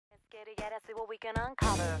Yeah, let's see what we can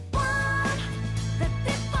uncover. One that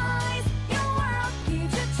defies your world,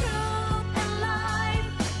 gives you truth and life.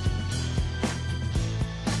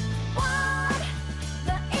 One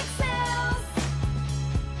that excels,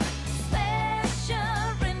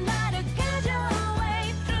 special in light to guide your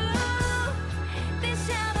way through this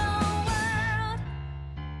shadow world.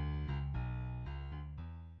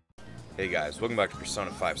 Hey guys, welcome back to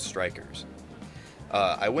Persona 5 Strikers.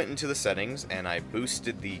 I went into the settings and I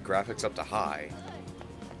boosted the graphics up to high.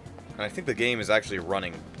 And I think the game is actually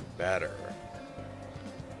running better.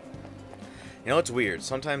 You know, it's weird.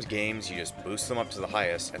 Sometimes games, you just boost them up to the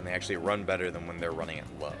highest and they actually run better than when they're running at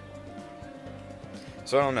low.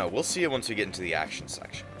 So I don't know. We'll see it once we get into the action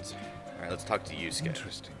sections. Alright, let's talk to Yusuke.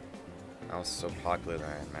 Interesting. That was so popular than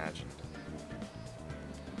I imagined.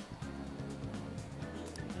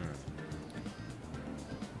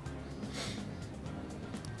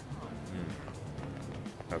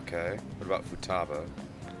 Okay, what about Futaba?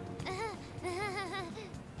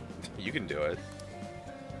 You can do it.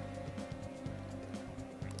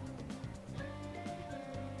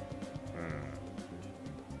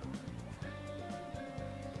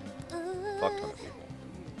 Fuck ton of people.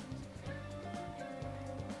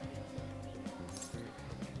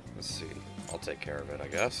 Let's see. I'll take care of it, I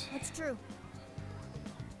guess. That's true.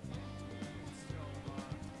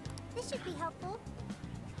 This should be helpful.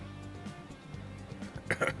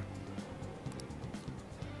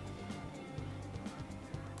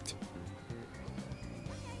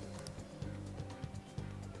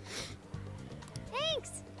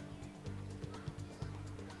 Thanks.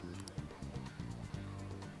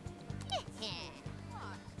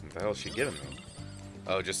 What the hell is she giving me?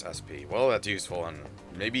 Oh, just SP. Well, that's useful, and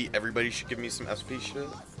maybe everybody should give me some SP shit.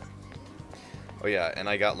 Oh yeah, and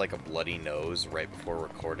I got like a bloody nose right before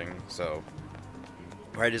recording, so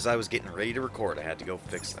right as I was getting ready to record, I had to go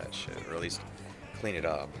fix that shit, or at least clean it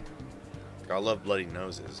up. I love bloody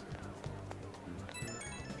noses.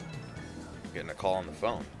 Getting a call on the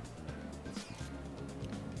phone.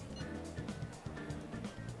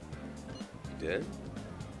 You did?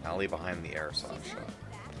 Alley behind the airsoft shop.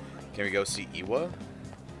 Can we go see Iwa?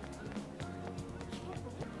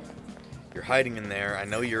 You're hiding in there. I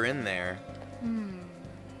know you're in there.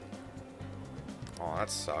 Oh, that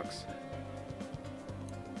sucks.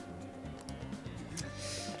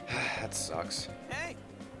 That sucks. Hey.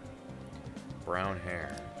 Brown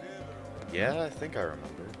hair. Yeah, I think I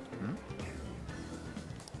remember.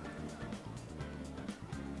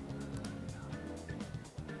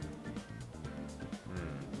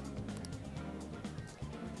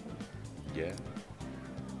 Yeah.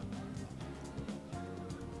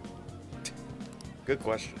 Good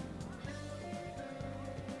question.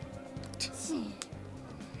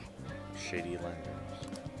 Shady lenders.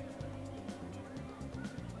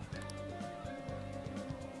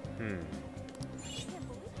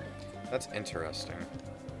 That's interesting.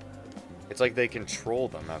 It's like they control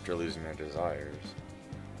them after losing their desires.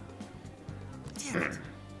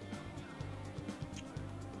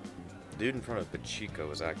 Dude in front of Pachiko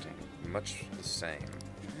was acting much the same.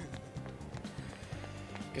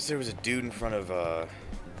 Guess there was a dude in front of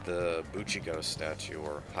the Buchiko statue,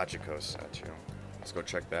 or Hachiko statue. Let's go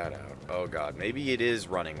check that out. Oh god, maybe it is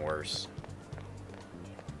running worse.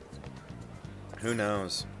 Who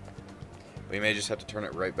knows? We may just have to turn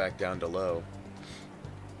it right back down to low.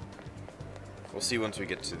 We'll see once we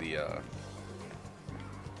get to the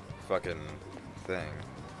fucking thing.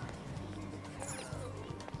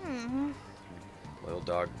 Little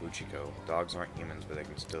dog Buchiko. Dogs aren't humans, but they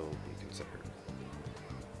can still be considered.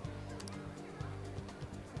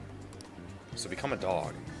 So become a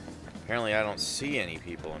dog. Apparently I don't see any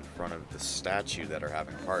people in front of the statue that are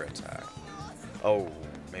having a heart attack. Oh,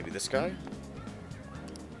 maybe this guy?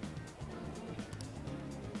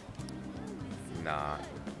 Nah.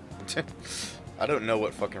 I don't know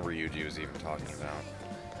what fucking Ryuji was even talking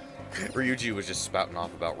about. Ryuji was just spouting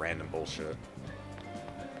off about random bullshit.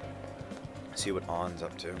 See what On's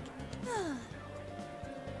up to.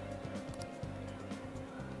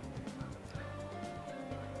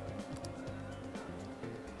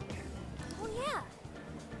 Oh yeah.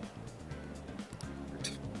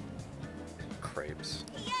 Crepes.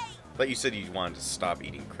 But you said you wanted to stop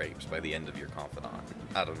eating crepes by the end of your confidant.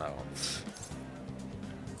 I don't know.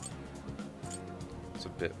 It's a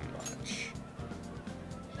bit much.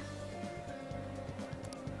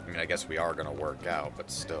 I mean, I guess we are gonna work out,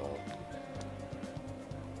 but still.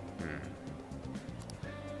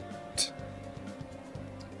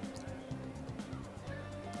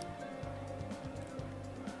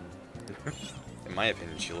 In my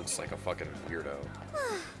opinion, she looks like a fucking weirdo.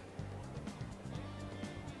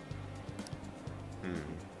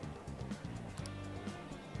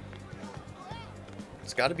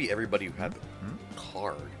 It's got to be everybody who had the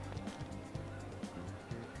card.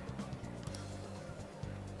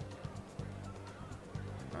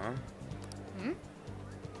 Huh?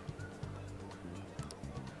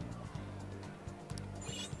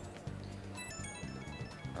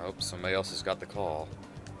 Oh, somebody else has got the call.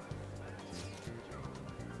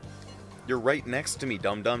 You're right next to me,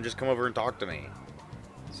 dum-dum. Just come over and talk to me.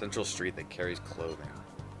 Central Street that carries clothing.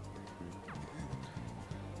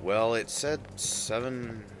 Well, it said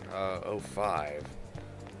 7:05. I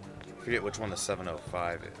forget which one the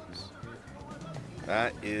 7:05 is.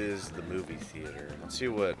 That is the movie theater. Let's see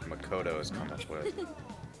what Makoto has come up with.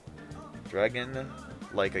 Dragon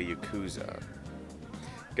like a Yakuza.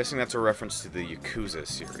 Guessing that's a reference to the Yakuza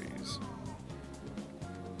series.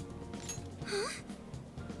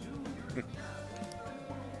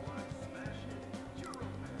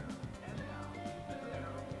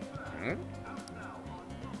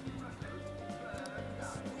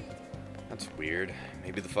 That's weird.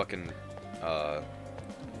 Maybe the fucking, the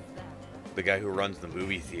guy who runs the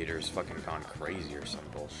movie theater is fucking gone crazy or some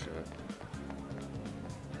bullshit.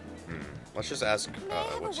 Let's just ask,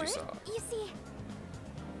 what she saw. You see,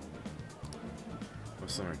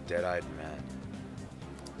 Whistler, dead-eyed man.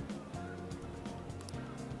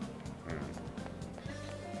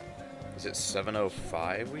 Is it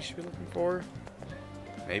 7:05 we should be looking for?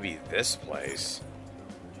 Maybe this place.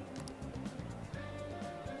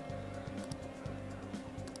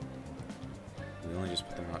 We only just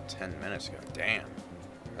put them out 10 minutes ago. Damn.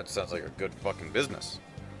 That sounds like a good fucking business.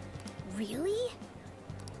 really?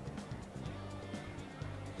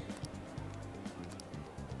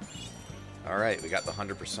 Alright, we got the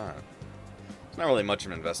 100%. It's not really much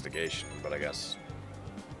of an investigation, but I guess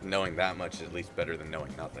knowing that much is at least better than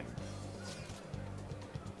knowing nothing.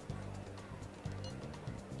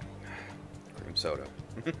 Cream soda.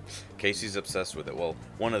 Casey's obsessed with it. Well,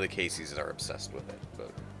 one of the Caseys are obsessed with it,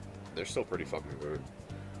 but they're still pretty fucking good.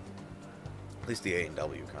 At least the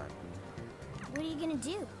A&W kind. What are you gonna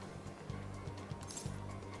do?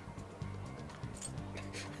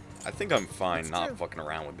 I think I'm fine That's not true. fucking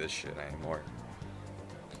around with this shit anymore.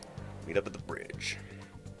 Meet up at the bridge.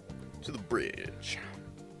 To the bridge.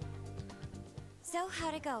 So,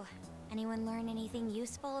 how'd it go? Anyone learn anything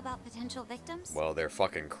useful about potential victims? Well, they're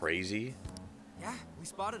fucking crazy. Yeah, we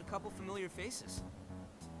spotted a couple familiar faces.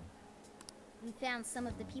 We found some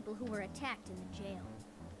of the people who were attacked in the jail.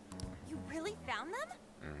 You really found them?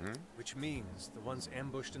 Which means the ones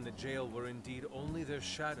ambushed in the jail were indeed only their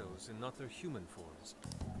shadows and not their human forms.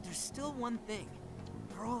 But there's still one thing.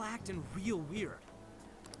 They're all acting real weird.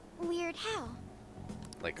 Weird how?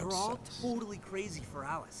 Like They're all obsessed. totally crazy for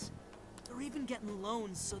Alice. They're even getting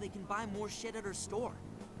loans so they can buy more shit at her store.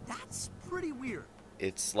 That's pretty weird.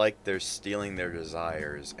 It's like they're stealing their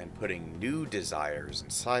desires and putting new desires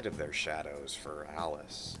inside of their shadows for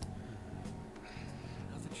Alice.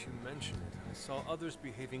 Now that you mention it, I saw others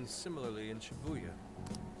behaving similarly in Shibuya.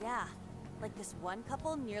 Yeah. Like this one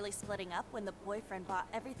couple nearly splitting up when the boyfriend bought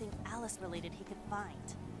everything Alice-related he could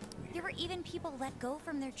find. There were even people let go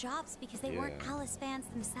from their jobs because they weren't Yeah. Alice fans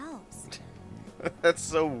themselves. That's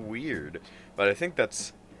so weird. But I think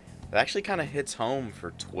that actually kind of hits home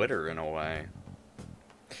for Twitter in a way.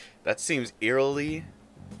 That seems eerily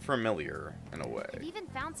familiar in a I've way. even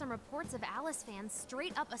found some reports of Alice fans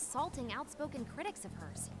straight up assaulting outspoken critics of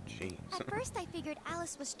hers. Jeez. At first I figured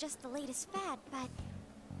Alice was just the latest fad, but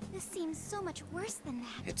this seems so much worse than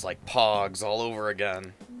that. It's like Pogs all over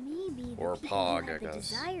again. Maybe the Or people Pog, who had I the guess.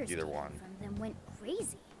 desires Either taken one. from them went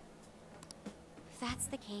crazy. If that's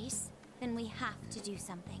the case, then we have to do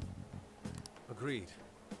something. Agreed.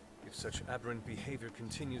 If such aberrant behavior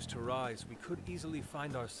continues to rise, we could easily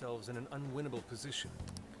find ourselves in an unwinnable position.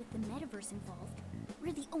 With the metaverse involved,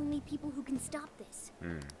 we're the only people who can stop this.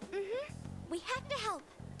 We have to help.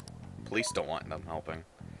 Police don't want them helping.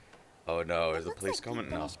 Oh no, is the police coming?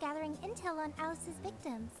 No. Finished gathering intel on Alice's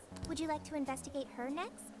victims. Would you like to investigate her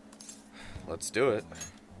next? Let's do it.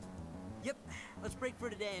 Yep, let's break for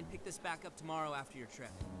today and pick this back up tomorrow after your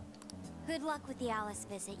trip. Good luck with the Alice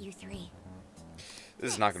visit, you three.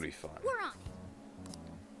 This is not gonna be fun. We're on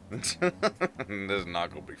it. This is not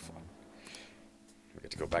gonna be fun. We get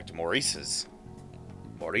to go back to Maurice's.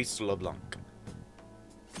 Maurice LeBlanc.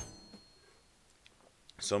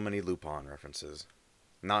 So many Lupin references.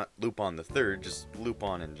 Not Lupin the Third, just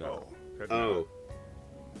Lupin in general. Oh.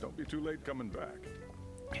 Don't be too late coming back.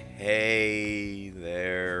 Hey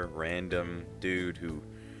there, random dude who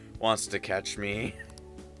wants to catch me.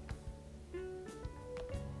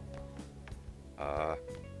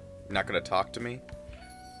 Not gonna talk to me?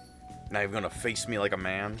 Now you're gonna face me like a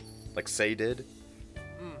man, like Say did.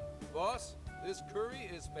 Boss, this curry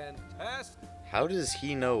is fantastic. How does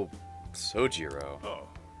he know Sojiro? Oh,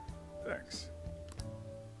 thanks.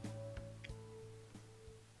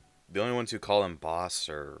 The only ones who call him boss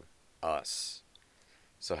are us.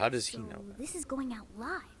 So how does he know that? This is going out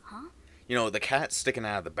live, huh? You know, the cat sticking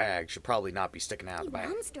out of the bag should probably not be sticking out of the Even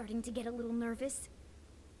bag. I'm starting to get a little nervous.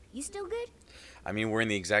 You still good? I mean, we're in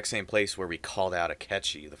the exact same place where we called out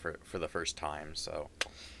Akechi for the first time, so...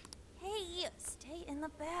 Hey, stay in the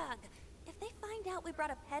bag. If they find out we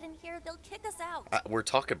brought a pet in here, they'll kick us out. We're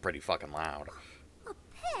talking pretty fucking loud. A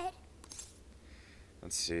pet?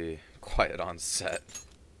 Let's see. Quiet on set.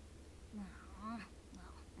 Well,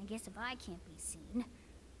 I guess if I can't be seen,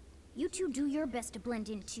 you two do your best to blend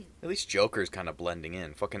in too. At least Joker's kind of blending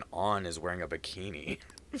in. Fucking On is wearing a bikini.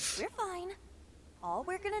 We're fine. All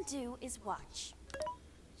we're gonna do is watch.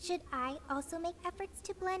 Should I also make efforts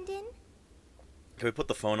to blend in? Can we put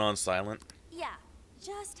the phone on silent? Yeah,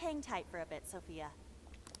 just hang tight for a bit, Sophia.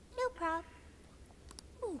 No prob.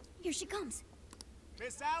 Ooh, here she comes.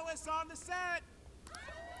 Miss Alice on the set.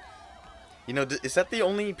 You know, is that the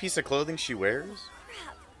only piece of clothing she wears?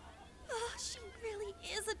 Crap. Oh, she really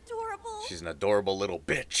is adorable. She's an adorable little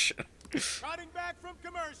bitch. Cutting back from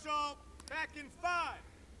commercial. Back in 5,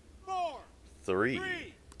 4,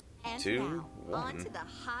 3, And 2, now, 1. on to the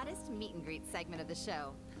hottest meet and greet segment of the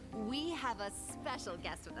show. We have a special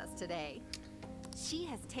guest with us today. She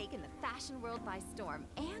has taken the fashion world by storm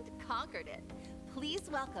and conquered it. Please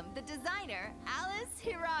welcome the designer, Alice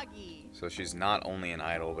Hiragi. So she's not only an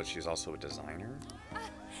idol, but she's also a designer?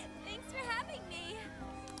 Thanks for having me.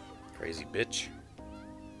 Crazy bitch.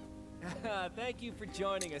 Thank you for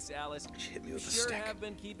joining us, Alice. She hit me You with a sure stick. have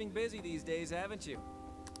been keeping busy these days, haven't you?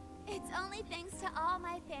 It's only thanks to all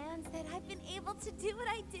my fans that I've been able to do what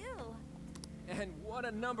I do. And what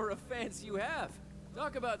a number of fans you have.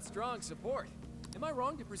 Talk about strong support. Am I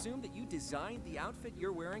wrong to presume that you designed the outfit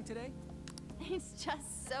you're wearing today? It's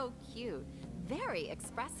just so cute. Very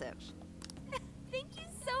expressive. Thank you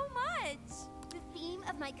so much. The theme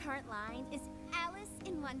of my current line is Alice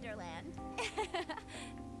in Wonderland.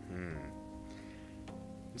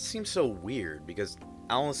 It seems so weird because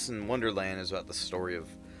Alice in Wonderland is about the story of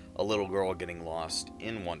a little girl getting lost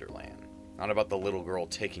in Wonderland, not about the little girl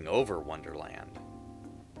taking over Wonderland.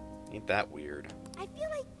 Ain't that weird? I feel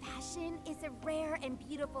like fashion is a rare and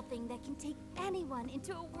beautiful thing that can take anyone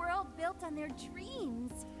into a world built on their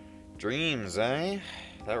dreams. Dreams, eh?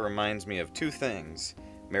 That reminds me of two things.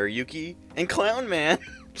 Mariyuki and Clown Man.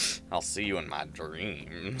 I'll see you in my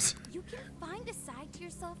dreams. You can find a side to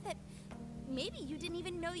yourself that maybe you didn't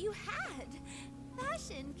even know you had.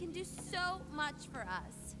 Fashion can do so much for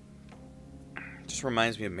us. Just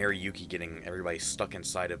reminds me of Mariyuki getting everybody stuck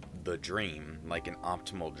inside of the dream, like an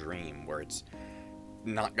optimal dream where it's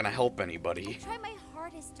not gonna help anybody. I try my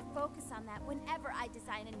hardest to focus on that whenever I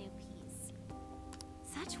design a new piece.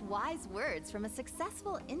 Such wise words from a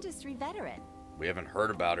successful industry veteran. We haven't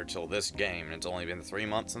heard about her till this game, and it's only been 3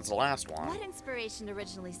 months since the last one. What inspiration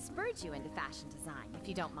originally spurred you into fashion design, if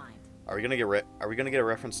you don't mind? Are we gonna get a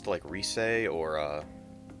reference to like Rise or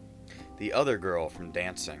the other girl from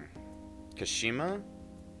dancing? Kashima?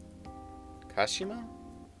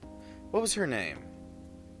 What was her name?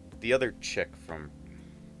 The other chick from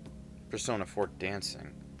Persona 4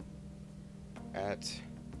 dancing. At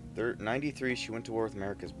 93, she went to war with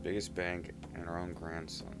America's biggest bank and her own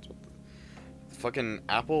grandsons. What the fucking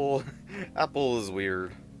Apple? Apple is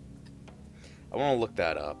weird. I want to look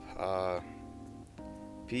that up.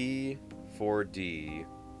 P4D.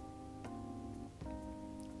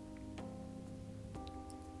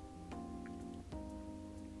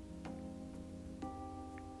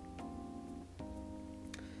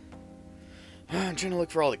 I'm trying to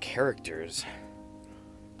look for all the characters.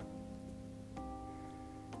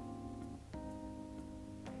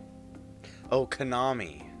 Oh,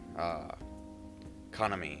 Konami.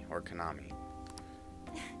 Konami or Konami.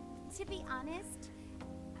 To be honest,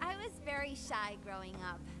 I was very shy growing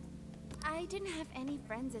up. I didn't have any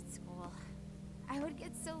friends at school. I would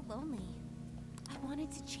get so lonely. I wanted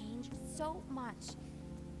to change so much,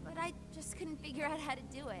 but I just couldn't figure out how to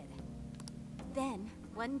do it. Then,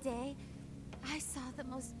 one day, I saw the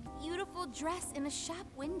most beautiful dress in a shop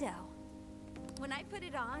window. When I put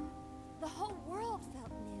it on, the whole world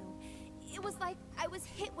felt new. It was like I was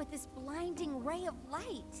hit with this blinding ray of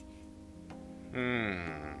light.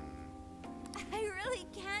 I really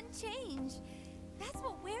can change. That's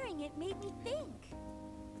what wearing it made me think.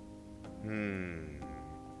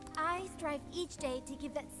 I strive each day to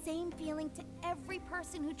give that same feeling to every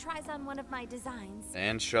person who tries on one of my designs.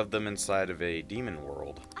 And shove them inside of a demon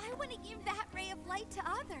world. I want to give that ray of light to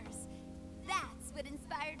others. That's what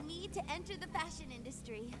inspired me to enter the fashion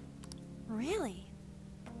industry. Really?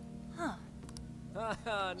 Huh.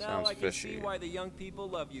 Haha, now Sounds I can fishy. see why the young people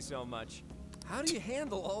love you so much. How do you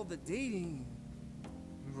handle all the dating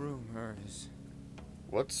rumors?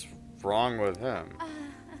 What's wrong with him?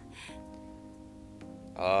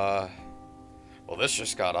 Well, this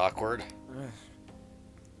just got awkward.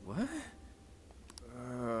 What?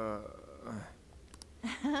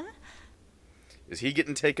 Is he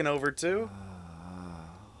getting taken over too?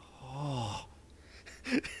 Oh.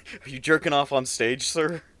 Are you jerking off on stage,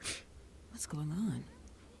 sir? What's going on?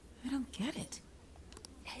 I don't get it.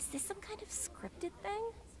 Is this some kind of scripted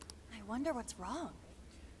thing? I wonder what's wrong.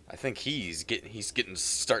 I think he's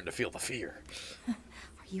starting to feel the fear. Are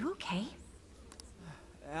you okay?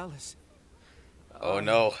 Alice. Oh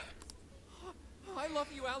no. I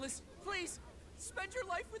love you, Alice. Please, spend your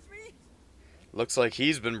life with me. Looks like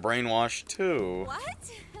he's been brainwashed too.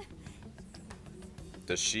 What?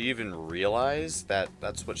 Does she even realize that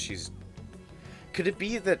that's what she's... Could it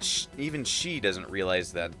be that even she doesn't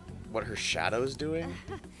realize that what her shadow's doing?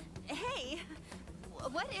 Hey,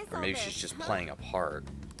 what is Or all maybe this? she's just playing a part.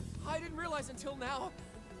 I didn't realize until now.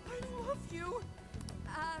 I love you.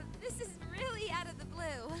 This is really out of the blue.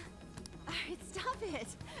 Alright, stop it.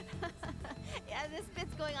 Yeah, this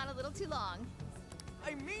bit's going on a little too long.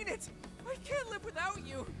 I mean it. I can't live without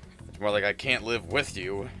you. It's more like I can't live with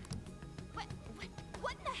you. What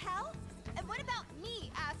in the hell? And what about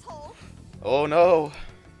me, asshole? Oh no.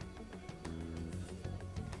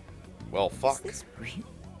 Well, fuck. Is this real?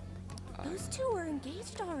 Those two were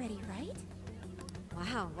engaged already, right?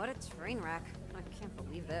 Wow, what a train wreck. I can't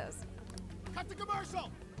believe this. Cut the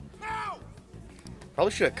commercial! Now!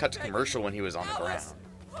 Probably should have cut to commercial when he was on the ground. Alice,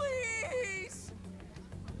 please.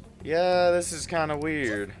 Yeah, this is kind of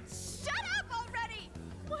weird. Shut up already!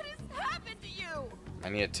 What has happened to you? I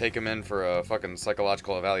need to take him in for a fucking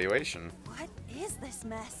psychological evaluation. What is this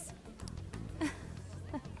mess?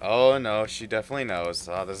 Oh no, she definitely knows.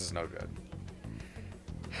 Oh, this is no good.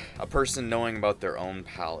 A person knowing about their own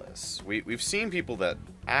palace. We've seen people that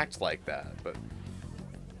act like that, but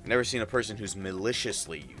never seen a person who's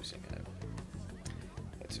maliciously using it.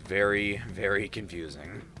 It's very, very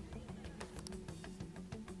confusing.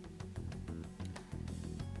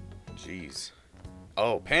 Jeez.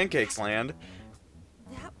 Oh, Pancakes Land.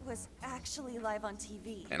 That was actually live on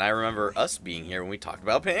TV. And I remember us being here when we talked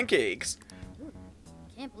about pancakes.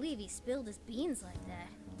 Can't believe he spilled his beans like that.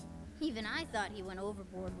 Even I thought he went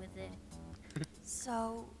overboard with it.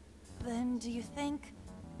 So, then do you think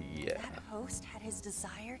Yeah. that host had his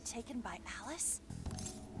desire taken by Alice?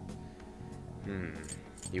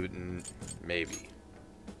 He would... maybe.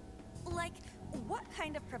 Like, what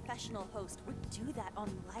kind of professional host would do that on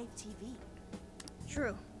live TV?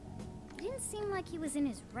 True. It didn't seem like he was in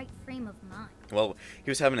his right frame of mind. Well, he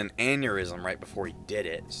was having an aneurysm right before he did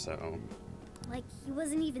it, so... Like he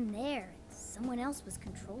wasn't even there. Someone else was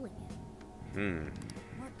controlling him.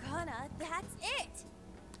 Morgana, that's it!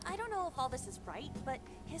 I don't know if all this is right, but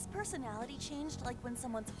his personality changed like when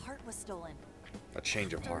someone's heart was stolen. A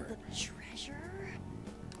change of heart. The treasure?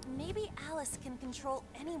 Maybe Alice can control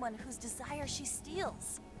anyone whose desire she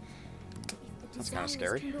steals. If the That's kinda desires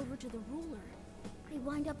scary. turned over to the ruler, they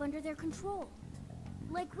wind up under their control.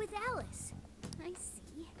 Like with Alice. I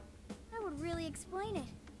see. That would really explain it.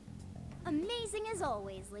 Amazing as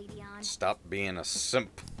always, Lady On. Stop being a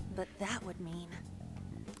simp. But that would mean...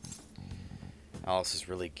 Alice is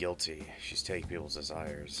really guilty. She's taking people's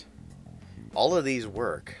desires. All of these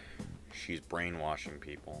work. She's brainwashing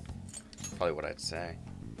people. Probably what I'd say.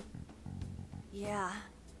 Yeah,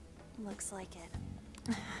 looks like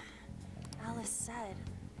it. Alice said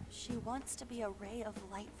she wants to be a ray of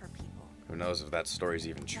light for people. Who knows if that story's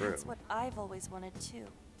even true. That's what I've always wanted too.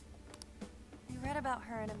 I read about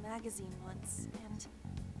her in a magazine once, and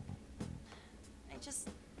I just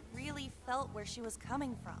really felt where she was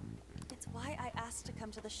coming from. It's why I asked to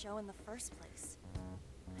come to the show in the first place.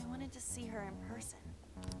 I wanted to see her in person.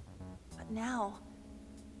 But now,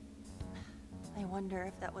 I wonder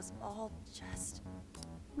if that was all just...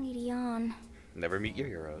 Lady On. Never meet your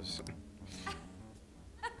heroes.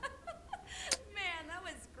 Man, that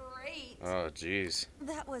was great. Oh, jeez.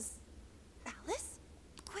 That was... Alice?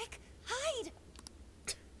 Quick, hide!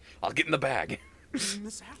 I'll get in the bag.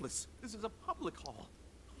 Miss Alice, this is a public hall.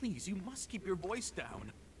 Please, you must keep your voice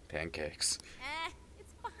down. Pancakes.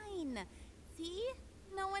 It's fine. See?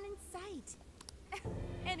 No one in sight.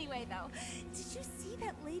 Anyway, though, did you see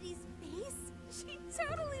that lady's face? She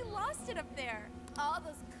totally lost it up there. All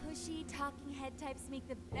those cushy talking head types make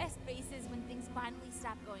the best faces when things finally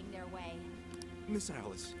stop going their way. Miss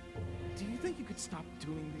Alice, do you think you could stop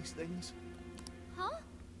doing these things? Huh?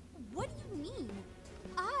 What do you mean?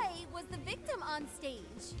 I was the victim on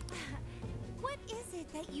stage. What is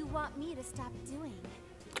it that you want me to stop doing?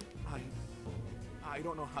 I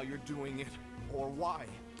don't know how you're doing it or why,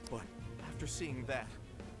 but after seeing that,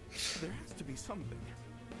 there has to be something.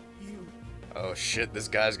 You... Oh shit, this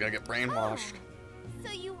guy's gonna get brainwashed. Oh,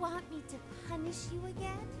 so you want me to punish you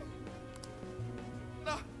again?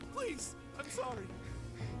 No, please, I'm sorry.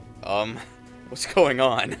 What's going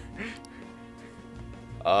on?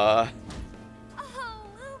 Oh,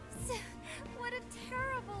 oops. What a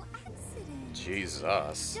terrible accident.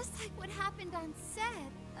 Jesus. Just like what happened on set.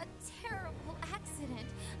 A terrible accident.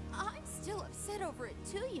 I'm still upset over it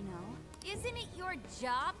too, you know. Isn't it your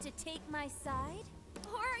job to take my side?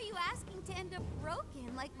 Or are you asking to end up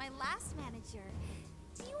broken like my last manager?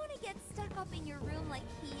 Do you want to get stuck up in your room like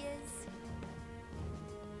he is?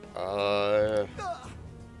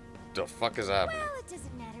 The fuck is happening? Well, it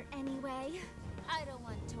doesn't matter anyway. I don't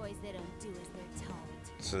want toys that don't do as they're told.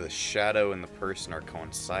 So the shadow and the person are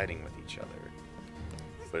coinciding with each other.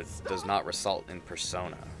 But it does not result in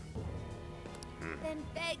persona. Then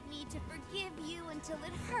beg me to forgive you until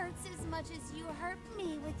it hurts as much as you hurt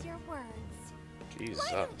me with your words. Jesus.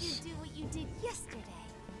 Why don't you do what you did yesterday?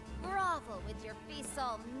 Grovel with your face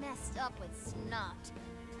all messed up with snot.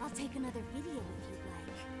 I'll take another video if you'd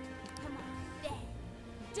like. Come on,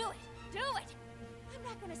 beg. Do it! Do it! I'm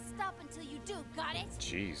not gonna stop until you do, got it?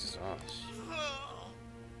 Jesus.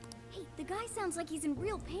 Hey, the guy sounds like he's in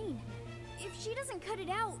real pain. If she doesn't cut it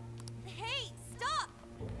out... Hey, stop!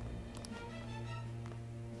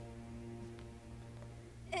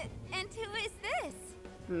 And who is this?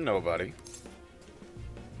 Nobody.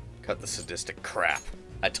 Cut the sadistic crap.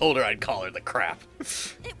 I told her I'd call her the crap.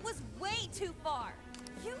 It was way too far.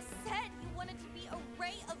 You said you wanted to be a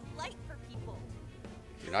ray of light for people.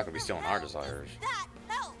 You're not gonna be stealing our desires. That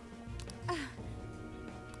help.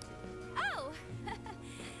 Oh,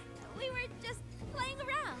 we were just playing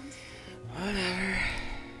around. Whatever.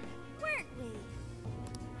 Weren't we?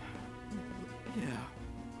 Yeah.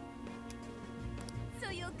 So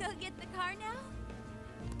you'll go get the car now?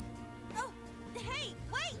 Oh, hey,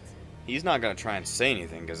 wait! He's not gonna try and say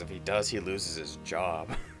anything, because if he does, he loses his job.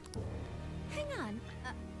 Hang on.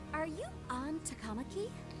 Are you on Takamaki?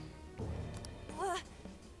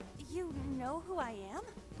 You know who I am?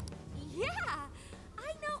 Yeah!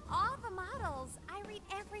 I know all the models. I read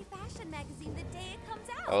every fashion magazine the day it comes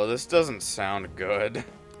out. Oh, this doesn't sound good.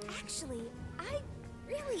 Actually, I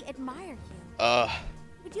really admire you.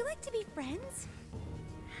 Would you like to be friends?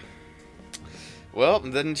 Well,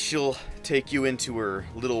 then she'll take you into her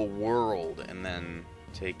little world and then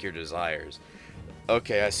take your desires.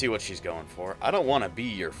 Okay, I see what she's going for. I don't want to be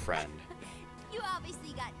your friend. You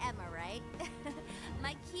obviously got Emma, right?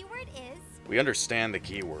 My keyword is... We understand the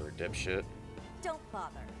keyword, dipshit. Don't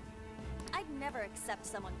bother. I'd never accept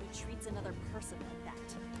someone who treats another person like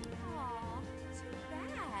that. Aw, too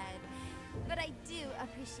bad. But I do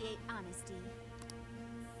appreciate honesty.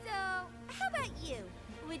 So, how about you?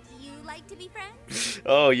 Would you like to be friends?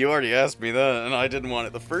 Oh, you already asked me that, and I didn't want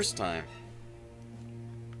it the first time.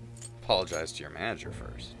 Apologize to your manager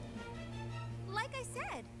first. Like I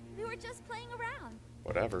said, we were just playing around.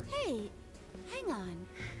 Whatever. Hey, hang on.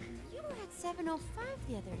 You were at 705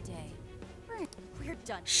 the other day. We're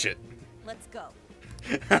done. Shit. Let's go.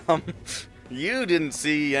 You didn't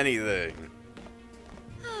see anything.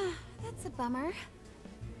 That's a bummer.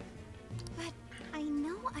 But I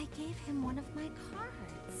know I gave him one of my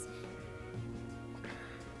cards.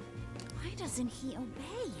 Why doesn't he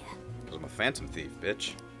obey? Because I'm a phantom thief,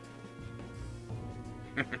 bitch.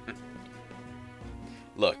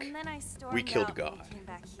 Look, And then I stormed we killed out when God. we came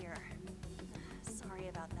back here. Sorry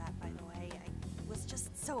about that, by the way. I was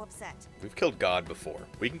just so upset. We've killed God before.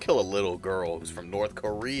 We can kill a little girl who's from North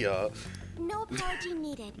Korea. No apology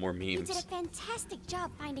needed. More You memes. did a fantastic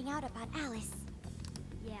job finding out about Alice.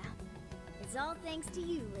 Yeah, it's all thanks to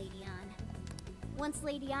you, Lady Ann. Once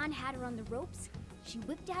Lady Ann had her on the ropes, she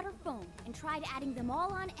whipped out her phone and tried adding them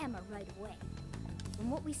all on Emma right away.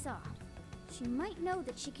 From what we saw, she might know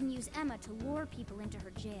that she can use Emma to lure people into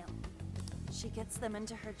her jail. She gets them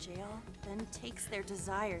into her jail, then takes their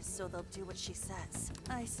desires so they'll do what she says.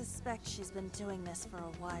 I suspect she's been doing this for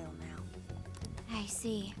a while now. I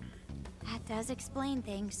see. That does explain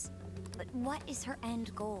things. But what is her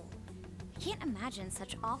end goal? I can't imagine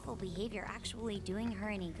such awful behavior actually doing her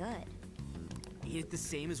any good. Ain't it the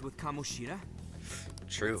same as with Kamoshida?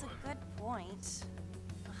 True. That's a good point.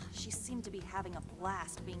 Ugh, she seemed to be having a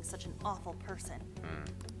blast being such an awful person.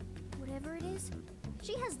 Whatever it is,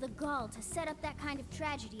 She has the gall to set up that kind of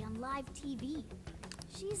tragedy on live TV.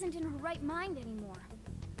 She isn't in her right mind anymore.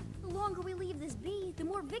 The longer we leave this be, the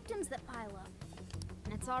more victims that pile up.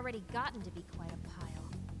 And it's already gotten to be quite a pile.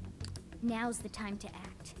 Now's the time to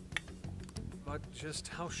act. But just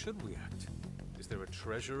how should we act? Is there a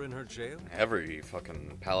treasure in her jail? Every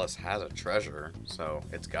fucking palace has a treasure, so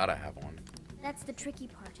it's gotta have one. That's the tricky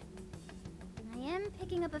part. I am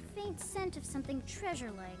picking up a faint scent of something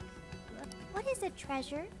treasure-like. What is a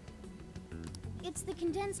treasure? It's the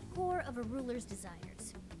condensed core of a ruler's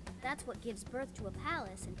desires. That's what gives birth to a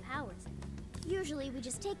palace and powers it. Usually we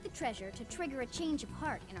just take the treasure to trigger a change of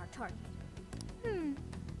heart in our target.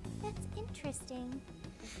 That's interesting.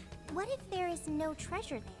 What if there is no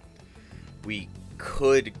treasure there? We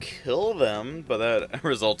could kill them, but that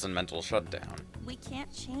results in mental shutdown. We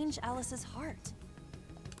can't change Alice's heart.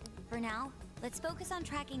 For now, let's focus on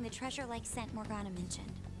tracking the treasure-like scent Morgana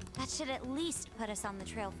mentioned. That should at least put us on the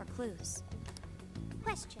trail for clues.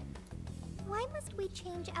 Question. Why must we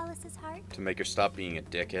change Alice's heart? To make her stop being a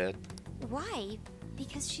dickhead. Why?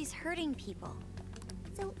 Because she's hurting people.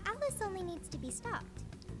 So Alice only needs to be stopped.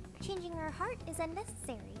 Changing her heart is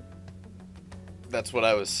unnecessary. That's what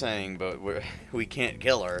I was saying, but we can't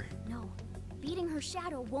kill her. No, beating her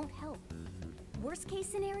shadow won't help. Worst case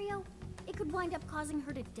scenario, it could wind up causing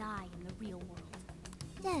her to die in the real world.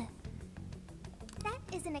 Death. That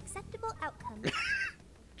is an acceptable outcome.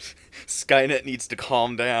 Skynet needs to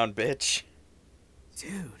calm down, bitch.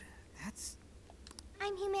 Dude, that's...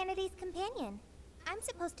 I'm humanity's companion. I'm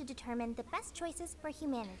supposed to determine the best choices for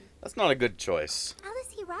humanity. That's not a good choice.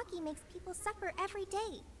 Alice Hiraki makes people suffer every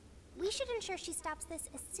day. We should ensure she stops this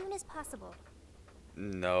as soon as possible.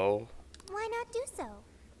 No. Why not do so?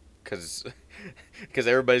 Cause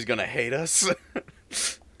everybody's gonna hate us.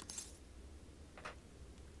 It's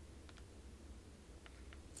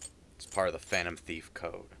part of the Phantom Thief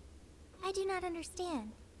code. I do not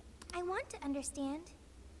understand. I want to understand,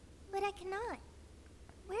 but I cannot.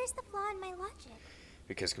 Where's the flaw in my logic?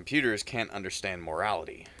 Because computers can't understand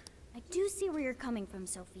morality. I do see where you're coming from,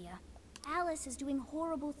 Sophia. Alice is doing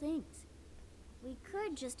horrible things. We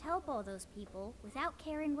could just help all those people without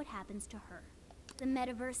caring what happens to her. The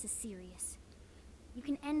metaverse is serious. You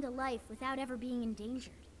can end a life without ever being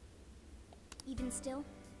endangered. Even still,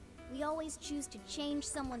 we always choose to change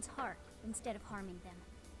someone's heart instead of harming them.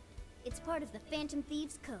 It's part of the Phantom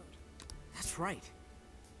Thieves code. That's right.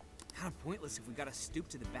 Kind of pointless if we gotta stoop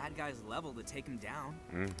to the bad guy's level to take him down.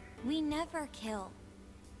 We never kill.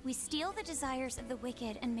 We steal the desires of the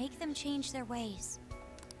wicked and make them change their ways.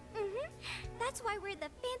 That's why we're the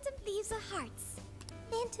Phantom Thieves of Hearts.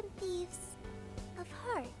 Phantom Thieves of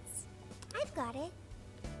Hearts. I've got it.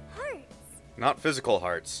 Hearts. Not physical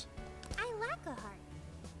hearts. I lack a heart.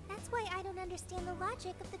 That's why I don't understand the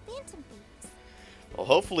logic of the Phantom Thieves. Well,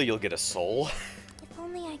 hopefully you'll get a soul. If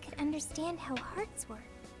only I could understand how hearts work.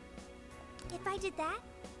 If I did that,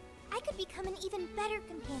 I could become an even better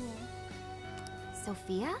companion.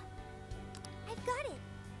 Sophia? I've got it.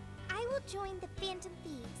 I will join the Phantom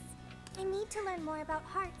Thieves. I need to learn more about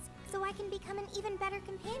hearts so I can become an even better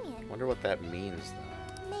companion. Wonder what that means,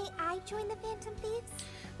 though. May I join the Phantom Thieves?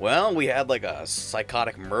 Well, we had like a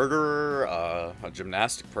psychotic murderer, a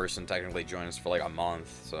gymnastic person technically join us for like a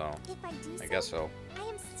month, so If I do so, I guess so. I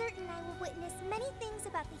am certain I will witness many things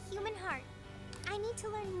about the human heart. I need to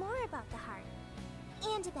learn more about the heart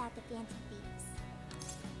and about the Phantom Thieves.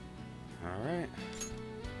 Alright.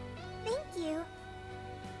 Thank you.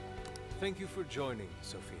 Thank you for joining,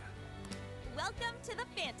 Sophia. Welcome to the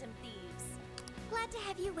Phantom Thieves. Glad to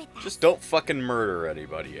have you with us. Just don't fucking murder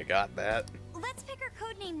anybody, you got that? Let's pick our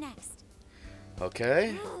codename next.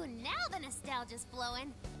 Okay. Ooh, now the nostalgia's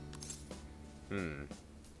flowing.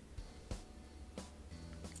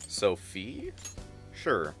 Sophie?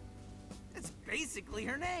 Sure. It's basically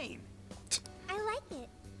her name. I like it.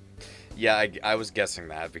 Yeah, I was guessing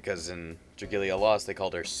that because in Dragalia Lost they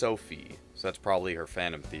called her Sophie, so that's probably her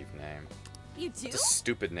Phantom Thief name. You do? It's a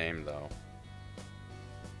stupid name, though.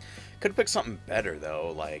 Could pick something better,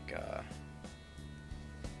 though, like,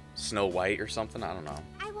 Snow White or something, I don't know.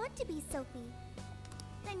 I want to be Sophie.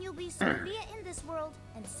 Then you'll be Sophia in this world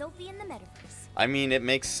and Sophie in the metaverse. I mean, it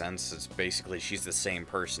makes sense. It's basically she's the same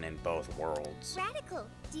person in both worlds. Radical,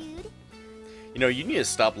 dude. You know, you need to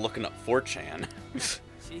stop looking up 4chan.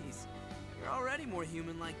 Jeez, you're already more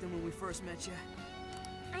human-like than when we first met you.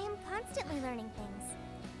 I am constantly learning things,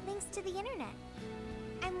 thanks to the internet.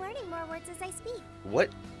 I'm learning more words as I speak.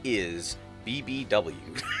 What is BBW?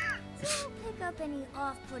 Don't pick up any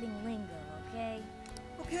off-putting lingo, okay?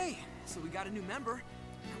 Okay, so we got a new member.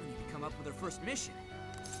 Now we need to come up with our first mission.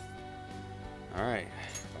 Alright,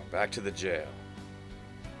 back to the jail.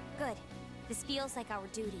 Good. This feels like our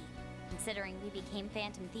duty, considering we became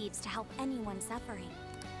Phantom Thieves to help anyone suffering.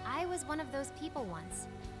 I was one of those people once.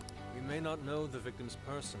 We may not know the victims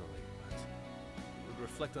personally, but it would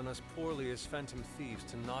reflect on us poorly as Phantom Thieves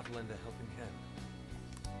to not lend a helping hand.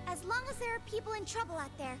 As long as there are people in trouble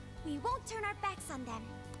out there, we won't turn our backs on them.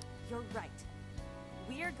 You're right.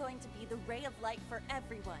 We're going to be the ray of light for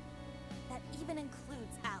everyone. That even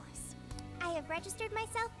includes Alice. I have registered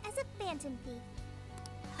myself as a Phantom Thief.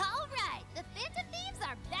 All right, the Phantom Thieves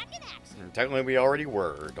are back in action. And technically, we already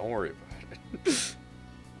were. Don't worry about it.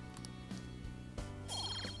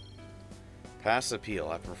 Pass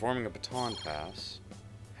appeal. After performing a baton pass,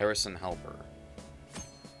 Harrison Helper.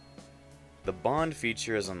 The bond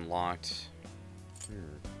feature is unlocked.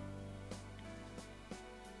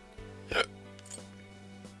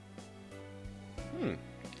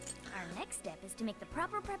 Our next step is to make the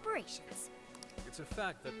proper preparations. It's a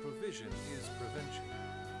fact that provision is prevention.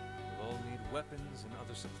 We'll all need weapons and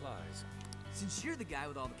other supplies. Since you're the guy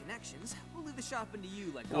with all the connections, we'll leave the shopping to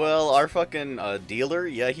you like Well, always. our fucking dealer,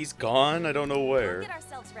 yeah, he's gone. I don't know where. We'll get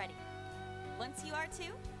ourselves ready. Once you are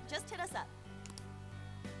too, just hit us up.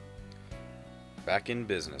 Back in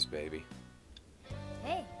business, baby.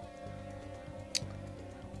 Hey.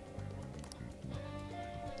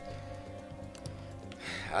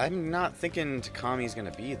 I'm not thinking Takami's gonna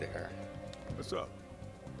be there. What's up?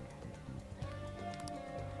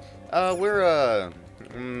 Don't worry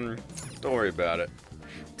about it.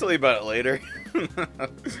 I'll tell you about it later.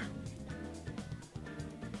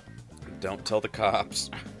 Don't tell the cops.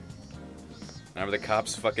 Remember, the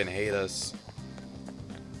cops fucking hate us.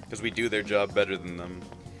 Because we do their job better than them.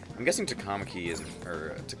 I'm guessing Takami isn't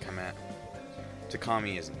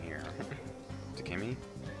here. Takemi?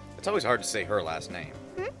 It's always hard to say her last name.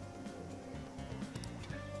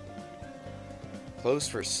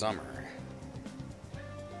 Closed for summer.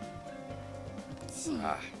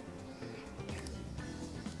 Ah.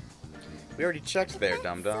 We already checked there,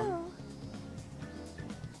 dum-dum.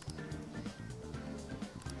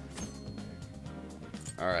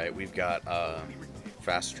 Alright, we've got,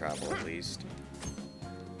 fast travel at least.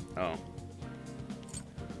 Oh.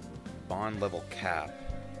 Bond level cap.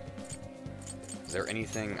 Is there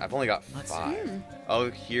anything? I've only got 5.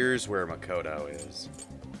 Oh, here's where Makoto is.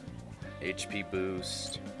 HP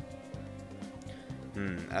boost.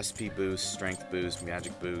 SP boost, strength boost,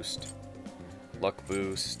 magic boost, luck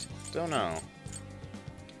boost. Don't know.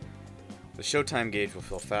 The showtime gauge will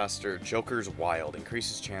feel faster. Joker's Wild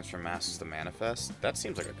increases chance for masks to manifest. That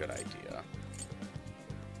seems like a good idea.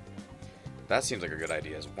 That seems like a good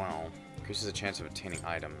idea as well. Increases the chance of obtaining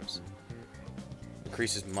items.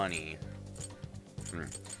 Increases money.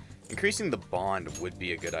 Increasing the bond would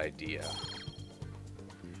be a good idea.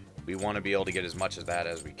 We want to be able to get as much of that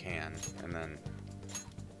as we can, and then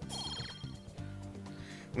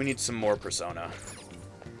we need some more Persona.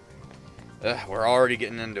 We're already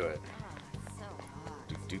getting into it.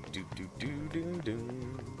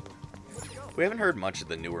 We haven't heard much of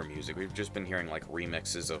the newer music. We've just been hearing like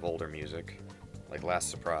remixes of older music, like Last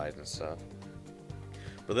Surprise and stuff.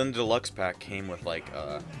 But then the deluxe pack came with like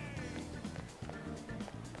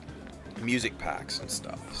music packs and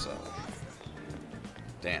stuff. So,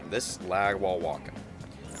 damn, this lag while walking.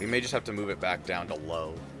 We may just have to move it back down to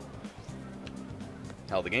low.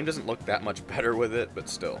 Hell, the game doesn't look that much better with it, but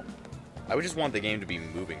still. I would just want the game to be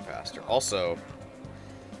moving faster. Also,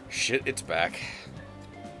 shit, it's back.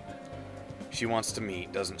 She wants to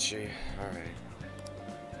meet, doesn't she? Alright.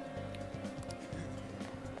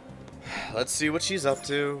 Let's see what she's up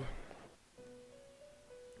to.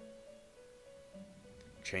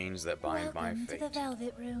 Chains that bind my Welcome fate. to the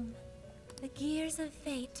Velvet Room. The gears of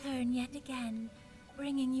fate turn yet again,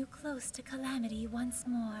 bringing you close to calamity once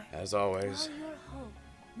more. As always. While your hope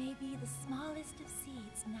may be the smallest of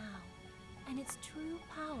seeds now, and its true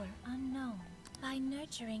power unknown, by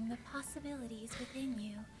nurturing the possibilities within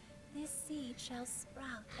you, this seed shall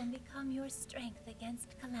sprout and become your strength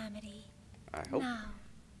against calamity. I hope. Now,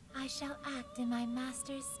 I shall act in my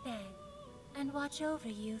master's stead, and watch over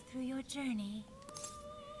you through your journey.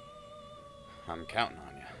 I'm counting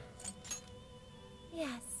on you.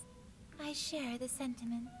 Yes, I share the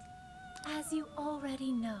sentiment. As you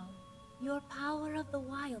already know, your power of the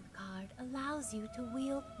wild card allows you to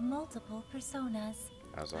wield multiple personas.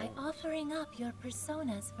 As By always. offering up your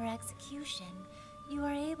personas for execution, you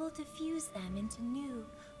are able to fuse them into new,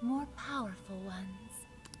 more powerful ones.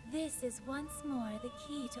 This is once more the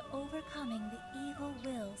key to overcoming the evil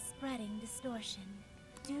will spreading distortion.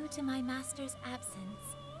 Due to my master's absence,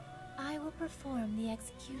 I will perform the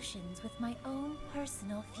executions with my own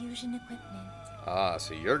personal fusion equipment. Ah,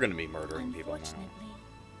 so you're gonna be murdering people now. Unfortunately,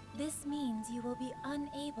 This means you will be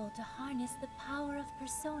unable to harness the power of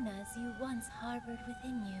personas you once harbored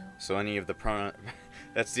within you. So any of the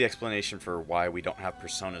that's the explanation for why we don't have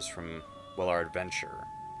personas from, well, our adventure.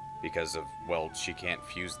 Because of, well, she can't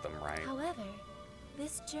fuse them, right? However,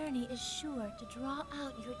 this journey is sure to draw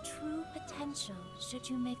out your true potential should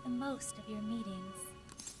you make the most of your meetings.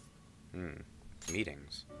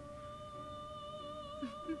 Meetings.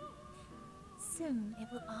 Soon it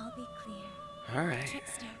will all be clear. Alright.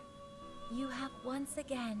 Trickster, you have once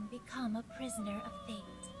again become a prisoner of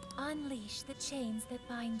fate. Unleash the chains that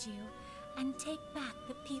bind you, and take back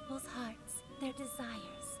the people's hearts, their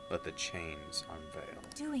desires. Let the chains unveil.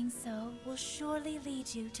 Doing so will surely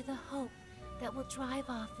lead you to the hope that will drive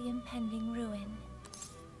off the impending ruin.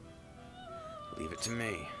 Leave it to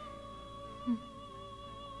me.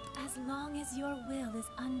 As long as your will is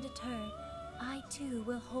undeterred, I too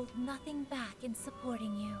will hold nothing back in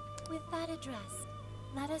supporting you. With that addressed,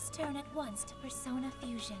 let us turn at once to Persona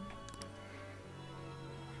Fusion.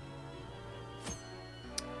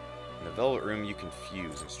 In the Velvet Room, you can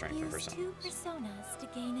fuse and strengthen Use personas. 2 personas to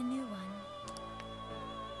gain a new one.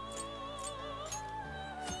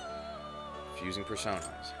 Fusing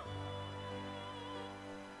personas.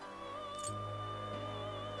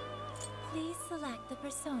 Please select the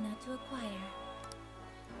persona to acquire.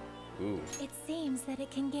 Ooh. It seems that it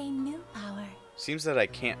can gain new power. Seems that I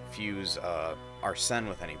can't fuse Arsene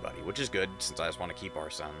with anybody, which is good, since I just want to keep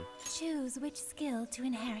Arsene. Choose which skill to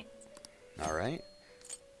inherit. Alright.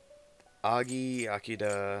 Agi,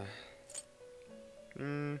 Akida...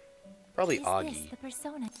 probably Is Agi. this the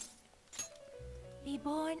persona? Be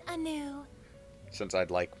born anew. Since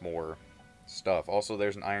I'd like more stuff. Also,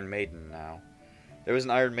 there's an Iron Maiden now. There was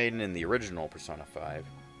an Iron Maiden in the original Persona 5.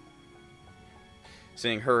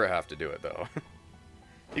 Seeing her have to do it, though.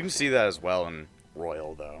 You can see that as well in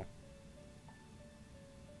Royal, though.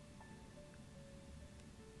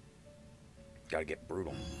 Gotta get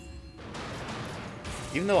brutal.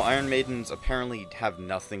 Even though Iron Maidens apparently have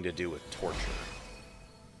nothing to do with torture.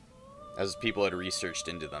 As people had researched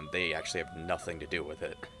into them, they actually have nothing to do with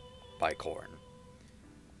it. By Korn.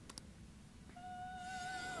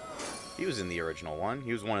 He was in the original one.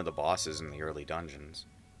 He was one of the bosses in the early dungeons.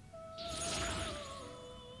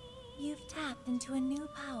 You've tapped into a new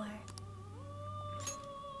power.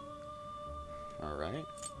 Alright.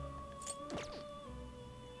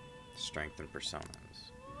 Strengthen personas.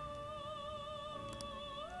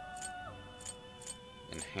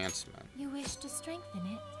 Enhancement. You wish to strengthen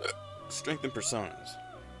it? Strengthen personas.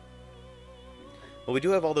 Well, we do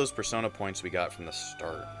have all those persona points we got from the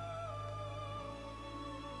start.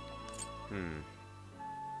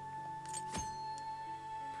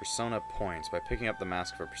 Persona points. By picking up the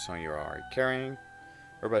mask of a persona you are already carrying,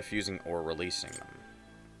 or by fusing or releasing them.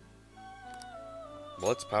 Well,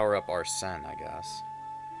 let's power up Arsene, I guess.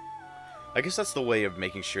 I guess that's the way of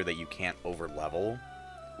making sure that you can't over-level.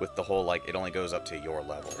 With the whole, like, it only goes up to your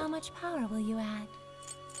level. How much power will you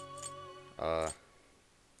add?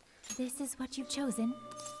 This is what you've chosen?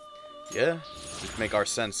 Yeah. Just make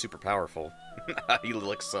Arsene super powerful. He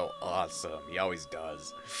looks so awesome. He always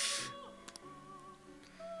does.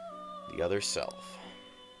 The other self.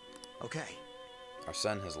 Okay.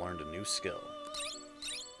 Arsene has learned a new skill.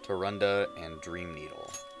 Torunda and Dream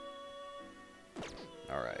Needle.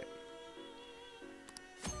 Alright.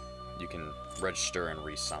 You can register and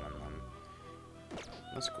resummon them.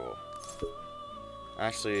 That's cool.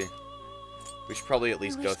 Actually, we should probably at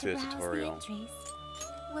least go through the tutorial.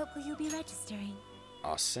 What will you be registering?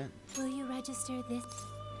 Arsene. Will you register this?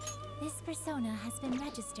 This persona has been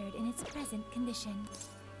registered in its present condition.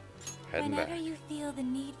 Heading Whenever back. you feel the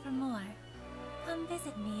need for more, come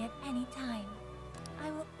visit me at any time.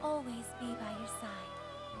 I will always be by your side.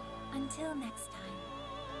 Until next time,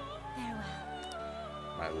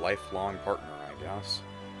 farewell. My lifelong partner, I guess.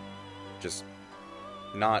 Just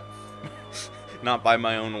not not by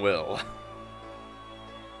my own will.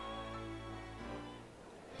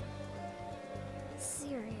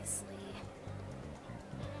 Seriously.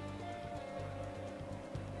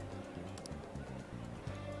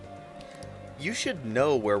 You should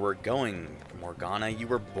know where we're going, Morgana. You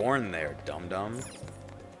were born there, dum-dum.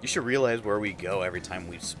 You should realize where we go every time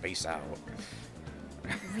we space out.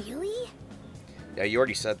 Really? Yeah, you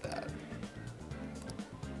already said that.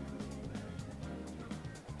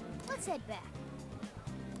 Let's head back.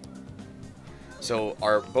 So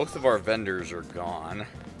both of our vendors are gone.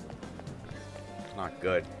 Not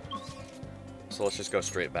good. So let's just go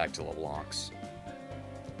straight back to LeBlanc's.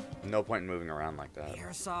 No point in moving around like that.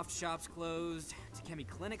 Airsoft shop's closed. Takemi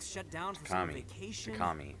Clinic's shut down for summer vacation.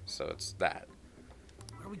 Takami. So it's that.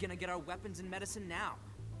 Where are we gonna get our weapons and medicine now?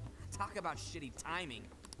 Talk about shitty timing.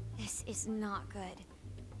 This is not good.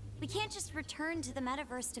 We can't just return to the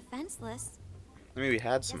metaverse defenseless. I mean, we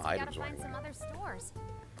had some Guess we items gotta find anyway. some other stores.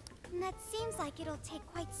 And that seems like it'll take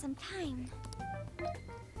quite some time.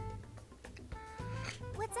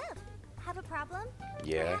 What's up? Have a problem?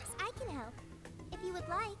 Yeah. Perhaps I can help. If you would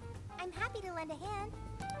like, I'm happy to lend a hand.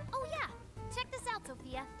 Oh yeah, check this out,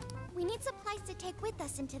 Sophia. We need supplies to take with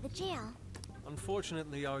us into the jail.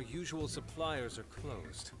 Unfortunately, our usual suppliers are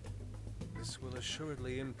closed. This will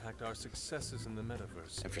assuredly impact our successes in the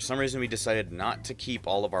metaverse. And for some reason, we decided not to keep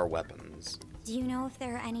all of our weapons. Do you know if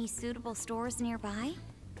there are any suitable stores nearby?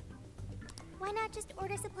 Why not just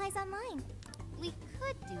order supplies online? We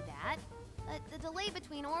could do that, but the delay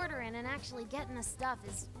between ordering and actually getting the stuff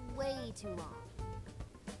is way too long.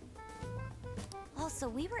 Also,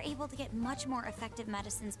 we were able to get much more effective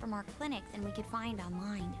medicines from our clinic than we could find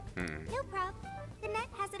online. No prob. The net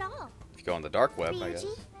has it all. If you go on the dark web, I guess.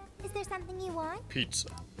 Ryuji, is there something you want? Pizza.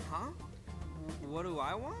 Huh? What do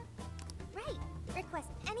I want? Right. Request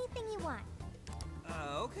anything you want.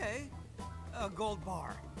 Okay. A gold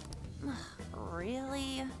bar.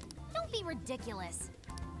 Really? Don't be ridiculous.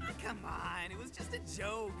 Ah, come on, it was just a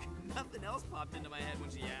joke. Nothing else popped into my head when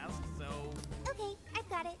she asked, so... Okay, I've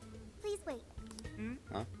got it. Please wait.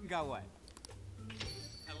 Huh? Got what?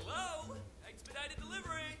 Hello? Expedited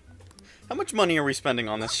delivery. How much money are we spending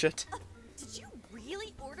on this shit? Did you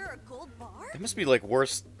really order a gold bar? It must be like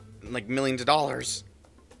worth like millions of dollars.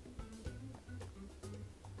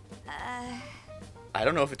 I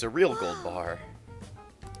don't know if it's a real gold bar.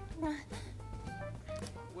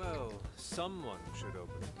 Well, someone should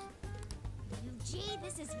open it. Yuji,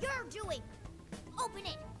 this is your doing. Open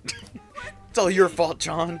it. It's all your fault,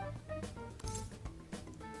 John.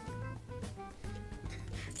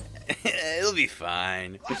 It'll be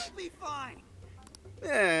fine. What'll be fine?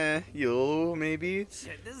 You maybe.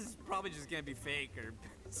 Shit, this is probably just gonna be fake or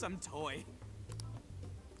some toy.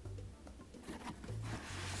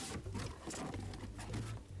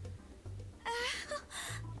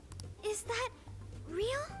 Is that real?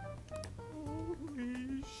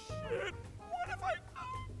 Holy shit! What have I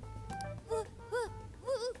done?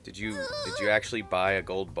 Did you actually buy a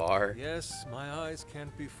gold bar? Yes, my eyes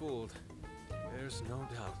can't be fooled. There's no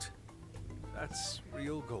doubt. That's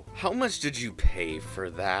real gold. How much did you pay for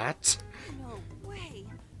that? No way.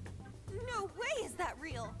 No way is that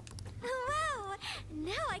real. Wow!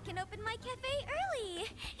 Now I can open my cafe early.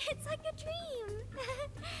 It's like a dream.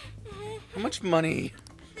 How much money?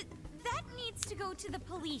 That needs to go to the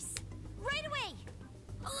police. Right away!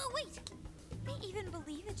 Oh, wait! They even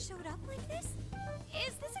believe it showed up like this?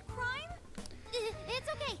 Is this a crime? It's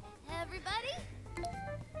okay, everybody.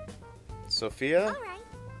 Sophia? All right.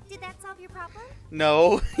 Did that solve your problem?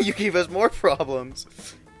 No, you gave us more problems.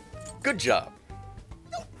 Good job.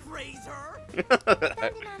 Don't praise her!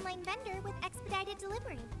 Found an online vendor with expedited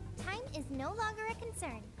delivery. Time is no longer a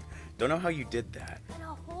concern. Don't know how you did that. And a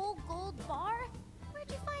whole gold bar? Where'd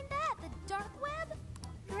you find that? The dark web?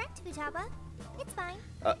 Correct, Futaba. It's fine.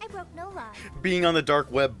 Uh, I broke no laws. Being on the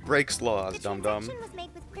dark web breaks laws, The dum-dum. transaction was made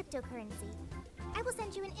with cryptocurrency. I will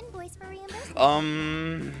send you an invoice for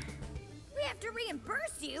reimbursement. We have to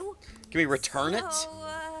reimburse you. Can we return it? So,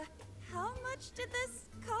 how much did this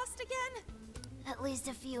cost again? At least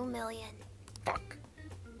a few million. Fuck.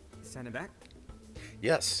 Send it back?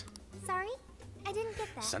 Yes. Sorry? I didn't get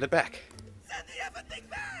that. Send it back. Send the effing thing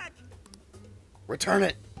back! Return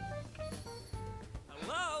it.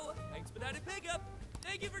 Hello? Expedited pickup.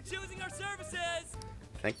 Thank you for choosing our services.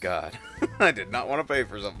 Thank God. I did not want to pay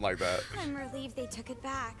for something like that. I'm relieved they took it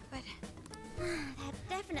back, but That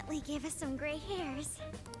definitely gave us some gray hairs.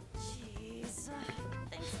 Jeez.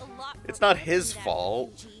 Thanks a lot for It's not opening his that,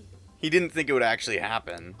 fault. Ryuji. He didn't think it would actually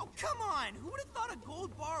happen. Oh, come on! Who would have thought a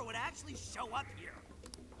gold bar would actually show up here?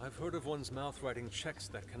 I've heard of one's mouth writing checks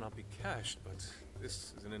that cannot be cashed, but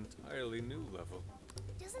this is an entirely new level.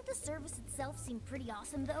 Doesn't the service itself seem pretty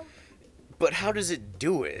awesome, though? But how does it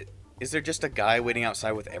do it? Is there just a guy waiting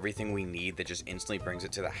outside with everything we need that just instantly brings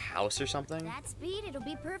it to the house or something? That speed, it'll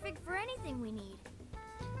be perfect for anything we need.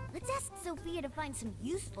 Let's ask Sophia to find some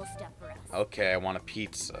useful stuff for us. Okay, I want a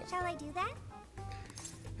pizza. Shall I do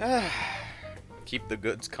that? Keep the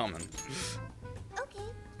goods coming. Okay.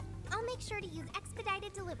 I'll make sure to use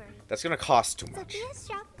expedited delivery. That's gonna cost too much. Sophia's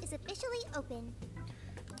shop is officially open.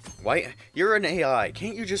 Why? You're an AI.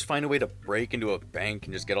 Can't you just find a way to break into a bank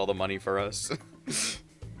and just get all the money for us?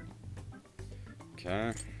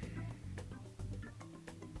 Okay.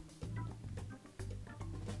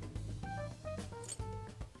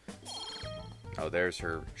 Oh, there's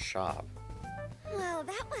her shop. Well,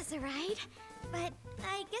 that was a ride. But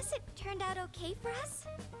I guess it turned out okay for us.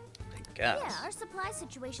 guess. Yeah, our supply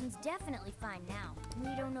situation's definitely fine now.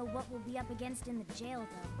 We don't know what we'll be up against in the jail,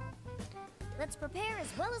 though. Let's prepare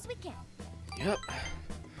as well as we can. Yep.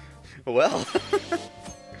 Well.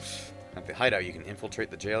 At the hideout, you can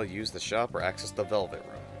infiltrate the jail, use the shop, or access the Velvet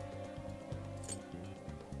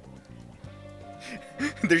Room.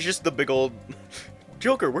 There's just the big old...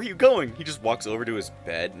 Joker, where are you going? He just walks over to his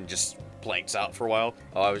bed and just blanks out for a while.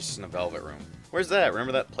 Oh, I was just in the Velvet Room. Where's that?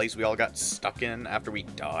 Remember that place we all got stuck in after we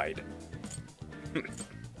died?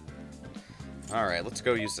 Alright, let's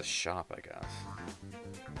go use the shop, I guess.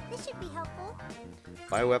 This should be helpful.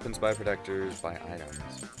 Buy weapons, buy protectors, buy items.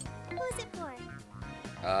 Who is it for?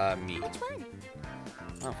 Me. Which one?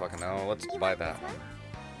 I don't fucking know. Let's buy that one.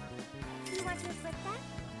 You want to equip that?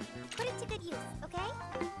 Put it to good use, okay?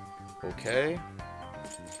 Okay.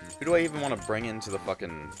 Who do I even want to bring into the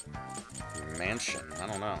fucking mansion? I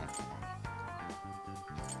don't know.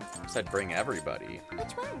 Guess I'd bring everybody.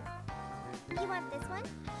 Which one? You want this one?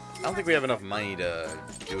 I don't think we have enough money to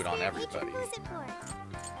do it on everybody. Who is it for?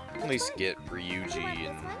 At least get Ryuji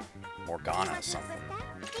and Morgana or something.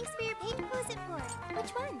 Thanks for your paint. Who is it for?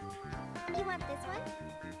 Which one? You want this one?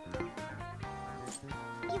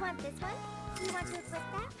 You want this one? You want to equip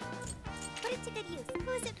that? Put it to good use.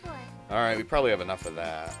 Who is it for? Alright, we probably have enough of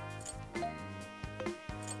that.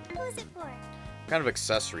 Who is it for? What kind of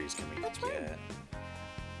accessories can we get?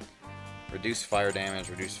 Reduce fire damage,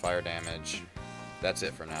 reduce fire damage. That's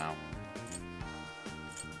it for now.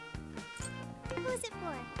 Who is it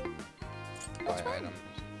for? Buy items.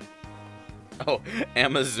 Oh,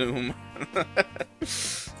 Amazoom.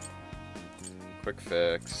 Quick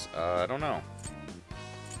fix. I don't know.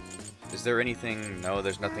 Is there anything? No,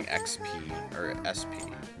 there's nothing XP or SP.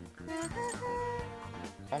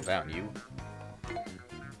 Calm down, you.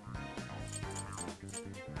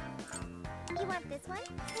 You want this one?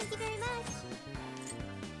 Thank you very much.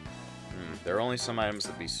 There are only some items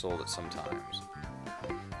that be sold at some times.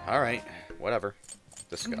 Alright, whatever.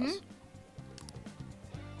 Discuss.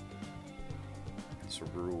 It's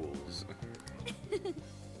rules.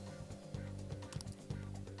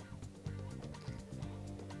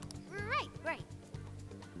 Right.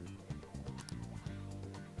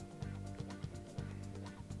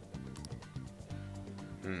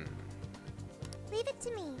 Leave it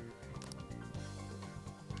to me.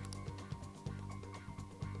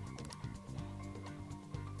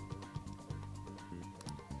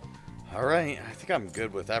 Alright, I think I'm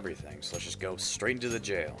good with everything, so let's just go straight into the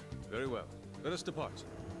jail. Very well. Let us depart.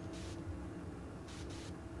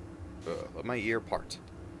 Let my ear part.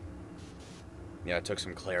 Yeah, I took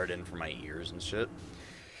some Claritin for my ears and shit.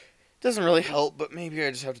 Doesn't really help, but maybe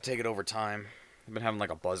I just have to take it over time. I've been having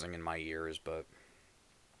like a buzzing in my ears, but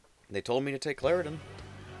they told me to take Claritin.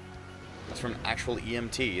 That's from an actual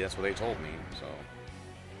EMT, that's what they told me, so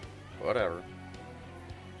whatever.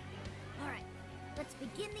 Alright, let's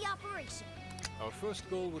begin the operation. Our first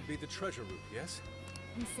goal would be the treasure room, yes?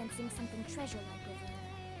 I'm sensing something treasure-like over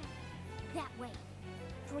that way,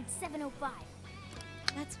 towards 705.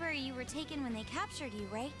 That's where you were taken when they captured you,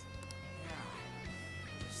 right?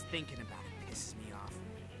 Just thinking about it pisses me off.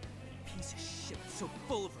 Piece of shit, so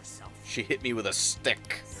full of herself. She hit me with a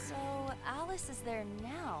stick. So, Alice is there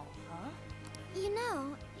now, huh? You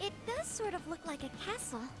know, it does sort of look like a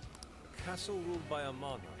castle. Castle ruled by a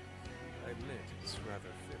monarch. I admit, it's rather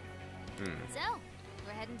fitting. So,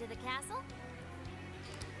 we're heading to the castle?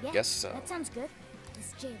 Yeah, Guess so. That sounds good.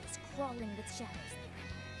 This jail is crawling with shadows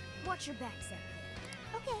there. Watch your backs out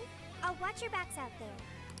there. Okay, I'll watch your backs out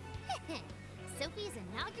there. Sophie's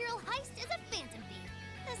inaugural heist is a phantom thief.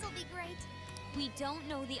 This'll be great. We don't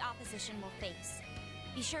know the opposition we'll face.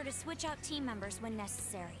 Be sure to switch out team members when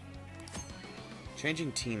necessary.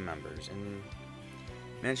 Changing team members. And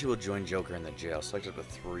Manchi will join Joker in the jail. Select up to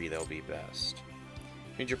 3, that'll be best.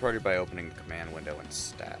 Change your party by opening the command window in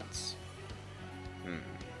stats.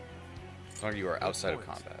 As long as you are outside of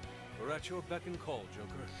combat. We're at your beck and call,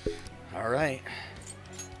 Joker. Alright.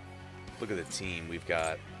 Look at the team. We've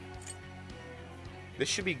got... This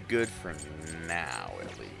should be good for now,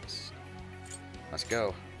 at least. Let's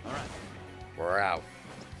go. Alright. We're out.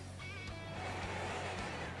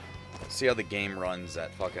 See how the game runs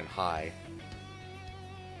at fucking high.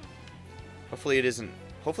 Hopefully it isn't...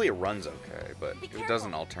 Hopefully it runs okay, but if it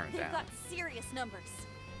doesn't, I'll turn it They've down. got serious numbers.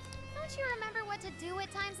 Don't you remember what to do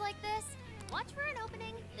at times like this? Watch for an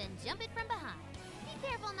opening, then jump it from behind. Be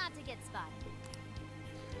careful not to get spotted.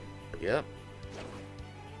 Yep.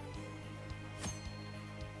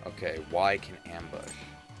 Okay, Y can ambush.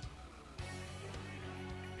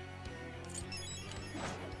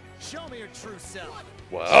 Show me your true self.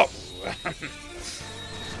 Whoa!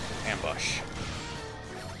 Ambush.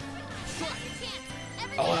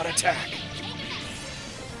 All out attack.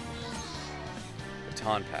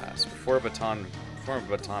 Baton pass. Perform a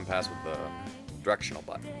baton pass with the directional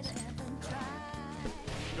buttons.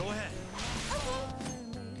 Go ahead.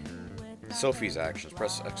 Sophie's actions.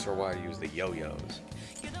 Press X or Y to use the yo-yos.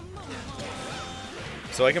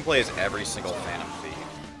 So I can play as every single Phantom Thief.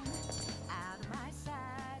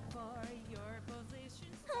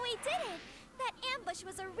 We did it! That ambush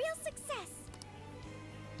was a real success.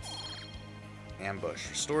 Ambush.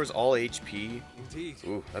 Restores all HP. Indeed.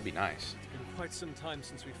 Ooh, that'd be nice. It's been quite some time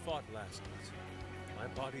since we fought last, but my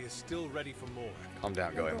body is still ready for more. Calm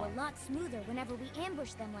down, It'll go Goemon. a lot smoother whenever we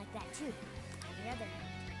ambush them like that, too. On the other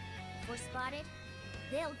hand, if we're spotted,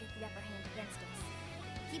 they'll get the upper hand against us.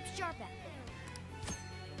 Keep sharp out there.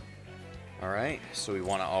 Alright, so we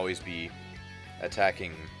want to always be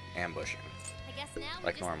attacking, ambushing. I guess now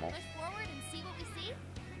Like we just normal. push forward and see what we see.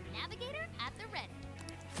 Navigator at the ready.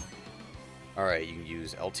 Alright, you can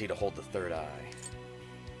use LT to hold the third eye.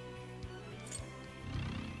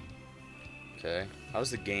 Okay, how's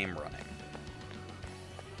the game running?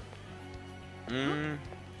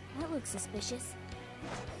 That looks suspicious.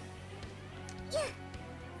 I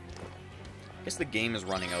guess the game is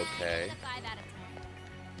running okay. 5 out of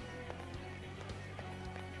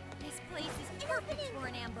 10. This place is perfect for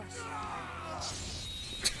an ambush.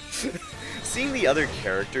 Seeing the other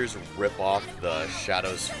characters rip off the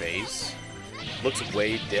Shadow's face looks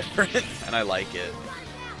way different, and I like it.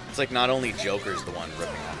 It's like not only Joker's the one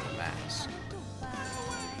ripping off the mask.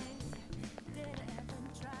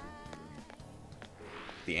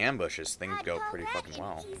 The ambushes, things go pretty fucking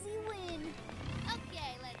well.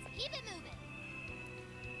 Okay, let's keep it moving.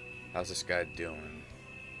 How's this guy doing?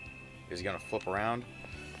 Is he gonna flip around?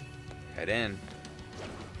 Head in.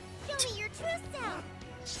 Show me your true self.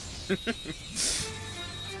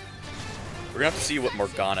 We're gonna have to see what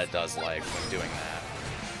Morgana does like when doing that.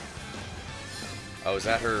 Oh, is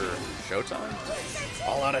that her showtime?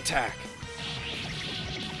 All out attack.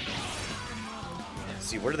 Let's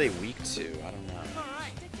see, what are they weak to? I don't know.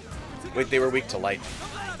 Wait, they were weak to lightning.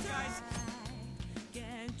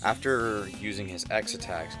 After using his X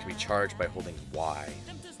attacks, can be charged by holding Y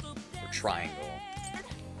or triangle.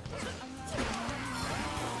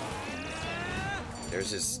 There's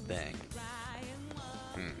his thing.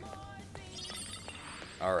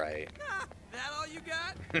 Alright. That all you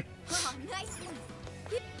got? Oh, nice one.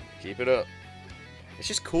 Keep it up. It's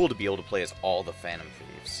just cool to be able to play as all the Phantom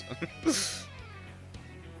Thieves.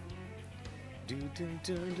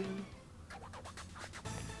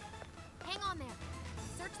 Hang on there.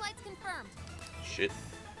 Searchlight's confirmed. Shit.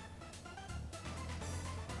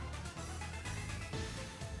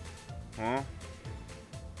 Huh?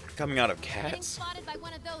 Coming out of Getting cats? spotted by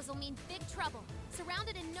one of those will mean big trouble.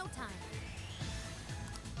 Surrounded in no time.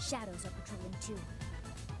 Shadows are patrolling too.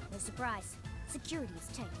 No surprise. Security is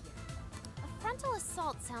tight here. A frontal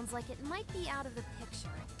assault sounds like it might be out of the picture.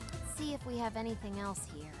 Let's see if we have anything else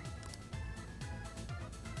here.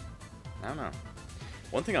 I don't know.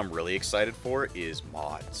 One thing I'm really excited for is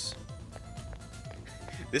mods.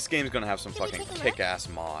 This game's gonna have some fucking kick-ass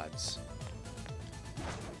mods.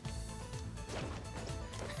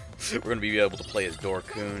 We're gonna be able to play as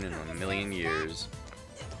Dorkun in a million years.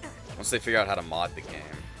 Once they figure out how to mod the game.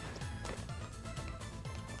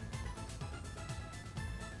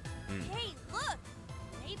 Hey, look!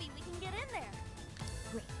 Maybe we can get in there.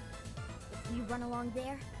 Great. If we run along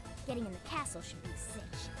there, getting in the castle should be a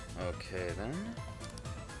cinch. Okay then.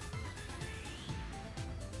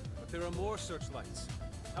 But there are more searchlights.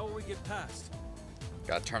 How will we get past?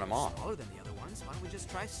 Gotta turn them off. Smaller than the other ones. Why don't we just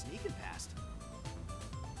try sneaking past?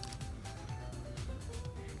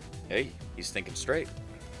 Hey, he's thinking straight.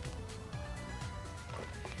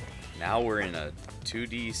 Now we're in a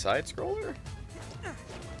 2D side-scroller?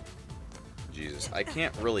 Jesus, I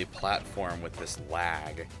can't really platform with this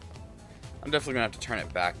lag. I'm definitely gonna have to turn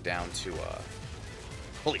it back down to,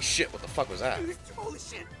 Holy shit, what the fuck was that? Holy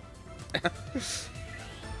shit!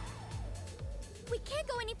 We can't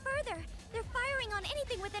go any further. They're firing on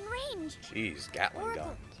anything within range. Jeez, Gatling Oracle,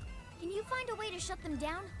 gun. can you find a way to shut them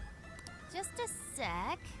down? Just a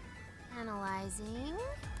sec. Analyzing.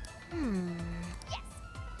 Yes,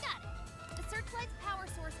 got it. The searchlight's power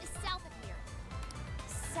source is south of here.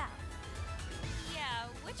 South. Yeah,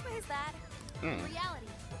 which way is that? In reality,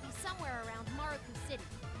 it'll be somewhere around Maruku City.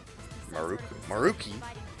 Maruki?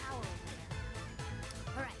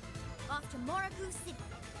 Alright, off to Moragu City.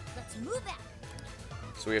 Let's move out.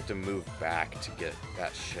 So we have to move back to get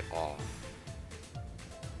that shit off.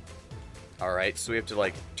 Alright, so we have to,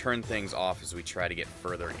 like, turn things off as we try to get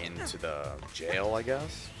further into the jail, I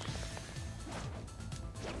guess?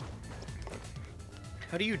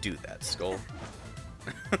 How do you do that, Skull?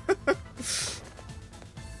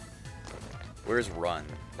 Where's run?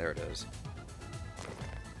 There it is.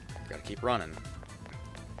 Gotta keep running.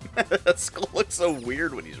 Skull looks so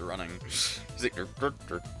weird when he's running. He's like,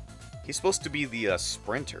 he's supposed to be the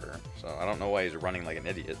sprinter, so I don't know why he's running like an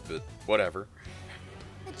idiot, but whatever.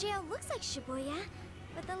 The jail looks like Shibuya,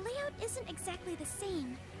 but the layout isn't exactly the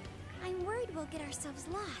same. I'm worried we'll get ourselves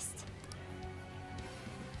lost.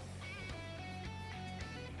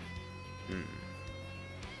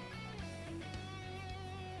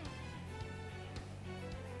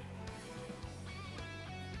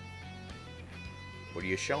 What are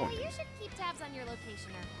you showing me? Yeah, you should keep tabs on your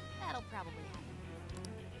locationer. That'll probably happen.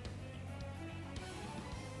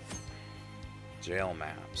 Jail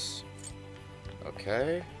maps.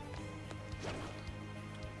 Okay.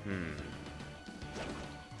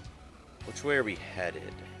 Which way are we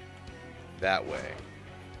headed? That way.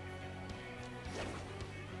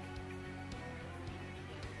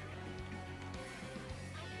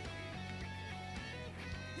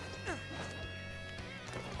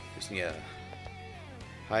 Just need to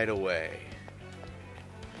hide away.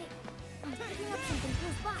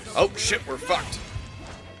 Oh shit, we're fucked.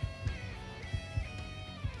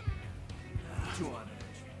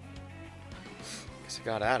 Guess I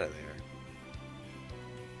got out of there.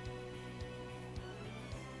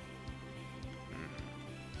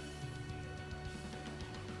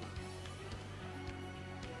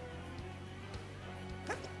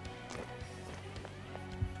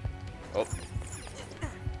 Oh.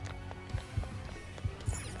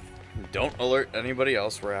 Don't alert anybody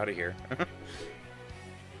else. We're out of here.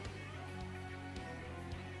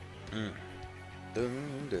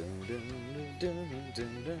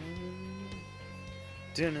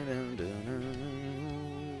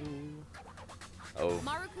 Oh.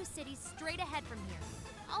 Maruku City's straight ahead from here.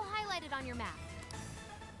 I'll highlight it on your map.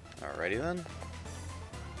 Alrighty then.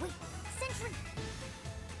 Wait, sentry!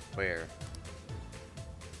 Where?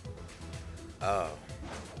 Oh.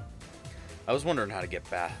 I was wondering how to get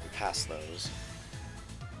back past those.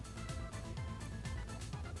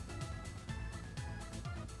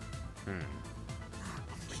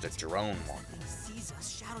 Just a drone one. If he sees us,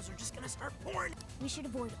 shadows are just gonna start pouring. We should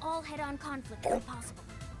avoid all head-on conflict where possible.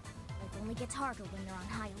 Life only gets harder when you're on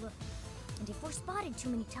high alert. And if we're spotted too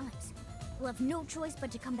many times, we'll have no choice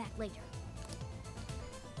but to come back later.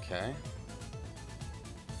 Okay.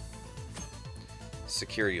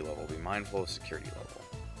 Security level. Be mindful of security level.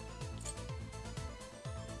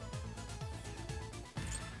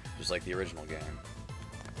 Just like the original game.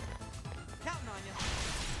 Counting on you.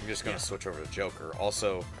 I'm just gonna switch over to Joker.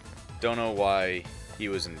 Also, don't know why he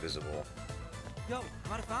was invisible. Yo,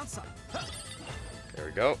 might have found something. There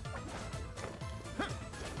we go.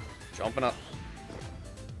 Jumping up.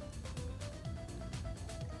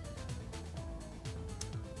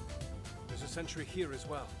 There's a sentry here as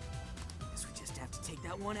well. Guess we just have to take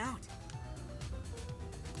that one out.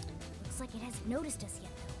 Looks like it hasn't noticed us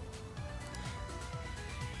yet, though.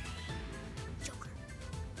 Joker,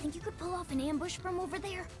 think you could pull off an ambush from over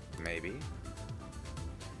there? Maybe.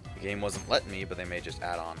 The game wasn't letting me, but they may just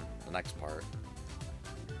add on the next part.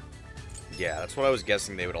 Yeah, that's what I was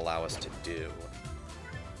guessing they would allow us to do.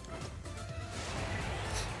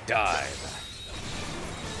 Dive.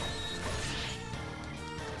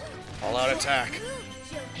 All-out attack.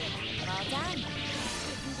 Well done.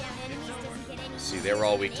 Taking down enemies doesn't get any See, they were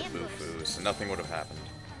all weak to Bufu, so nothing would have happened.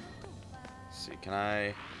 Let's see, can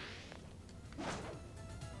I...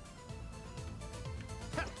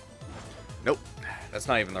 Nope, that's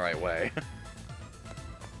not even the right way.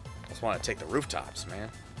 I just want to take the rooftops, man.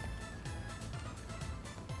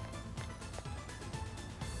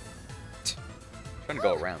 Trying to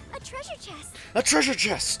go around. A treasure chest! A treasure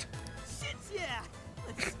chest! Shit, yeah!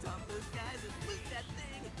 Let's stomp those guys and loot that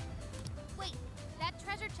thing. Wait, that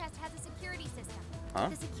treasure chest has a security system. Huh?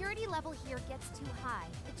 If the security level here gets too high,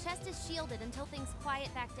 the chest is shielded until things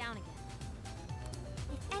quiet back down again.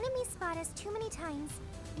 If enemies spot us too many times,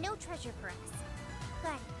 no treasure for us.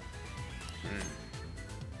 Got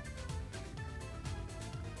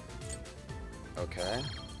it. Okay.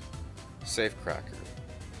 Safe cracker.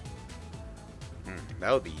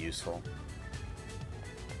 That would be useful.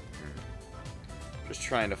 Just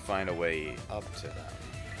trying to find a way up to them.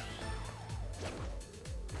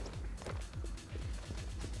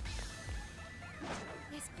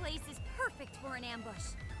 This place is perfect for an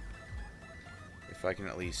ambush. If I can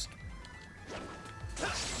at least...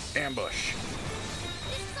 Ambush!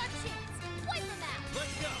 This is our chance! Wipe them out!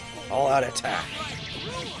 Let's go! All-out attack!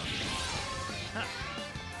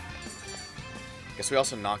 Guess we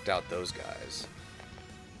also knocked out those guys.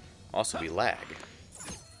 Also, we lag.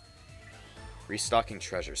 Restocking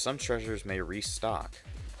treasures. Some treasures may restock.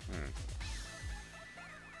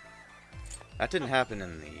 That didn't happen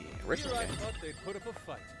in the original Here I game. thought they'd put up a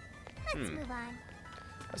fight. Let's move on.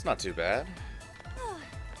 That's not too bad.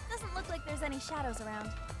 Doesn't look like there's any shadows around.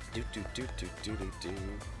 Do do do do do do do.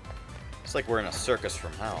 It's like we're in a circus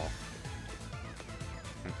from hell.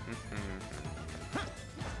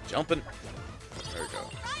 Jumping. There we go.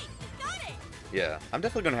 Yeah, I'm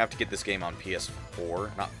definitely gonna have to get this game on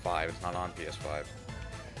PS4, not 5. It's not on PS5.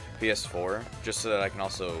 PS4, just so that I can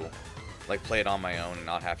also like play it on my own and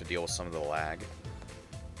not have to deal with some of the lag.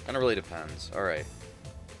 Kind of really depends. All right,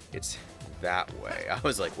 it's that way. I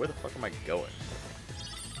was like, where the fuck am I going?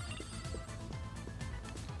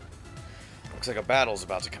 Looks like a battle's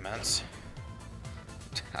about to commence.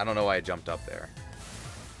 I don't know why I jumped up there.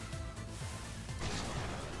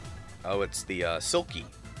 Oh, it's the Silky.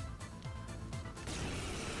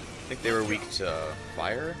 I think they were weak to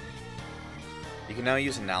fire. You can now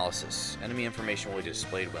use analysis. Enemy information will be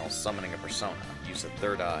displayed while summoning a persona. Use the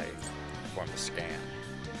third eye to perform the scan.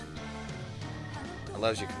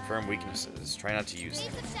 Allows you to confirm weaknesses. Try not to use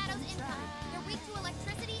them. Waves of shadows incoming. They're weak to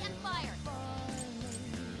electricity and fire.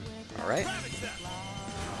 Alright.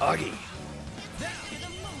 Augie.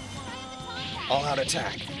 All out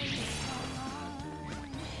attack.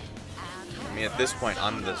 I mean, at this point,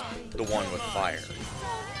 I'm the one with fire.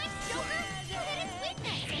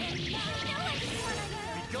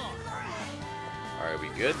 Alright, we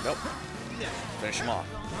good? Nope. Finish him off.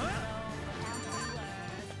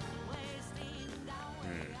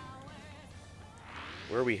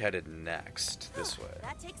 Where are we headed next? This way.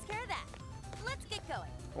 That takes care of that. Let's get going.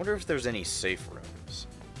 I wonder if there's any safe rooms.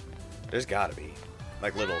 There's gotta be.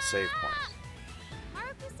 Like little save points.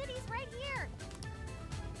 Haruku City's right here.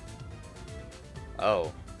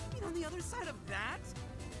 Oh. On the other side of that?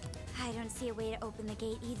 I don't see a way to open the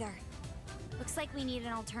gate either. Looks like we need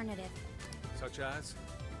an alternative. Such as?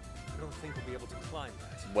 I don't think we'll be able to climb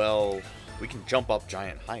that. Well, we can jump up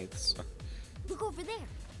giant heights. Look over there.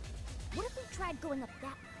 What if we tried going up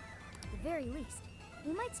that way? At the very least,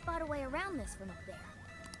 we might spot a way around this from up there.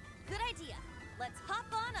 Good idea. Let's hop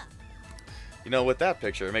on up. You know, with that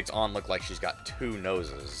picture, it makes Ann look like she's got two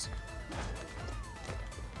noses.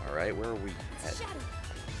 Alright, where are we headed? Shadow,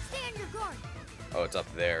 stay on your guard. Oh, it's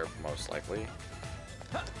up there, most likely.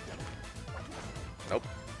 Nope.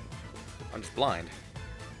 I'm just blind.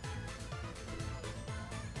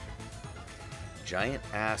 Giant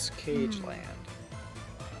ass cage land.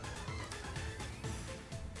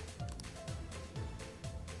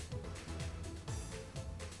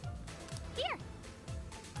 Here.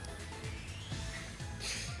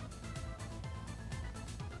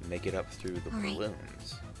 Make it up through the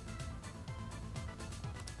balloons.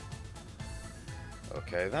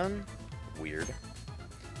 Okay then. Weird.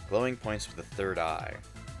 Glowing points with the third eye.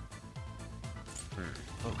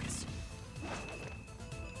 Focus.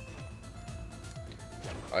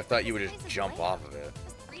 I thought you would just jump off of it.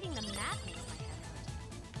 Just reading the map makes my head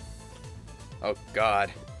hurt. Oh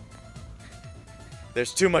god.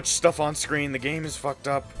 There's too much stuff on screen. The game is fucked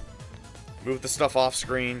up. Move the stuff off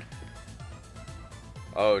screen.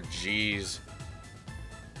 Oh jeez.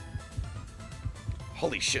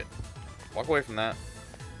 Holy shit. Walk away from that.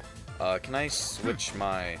 Can I switch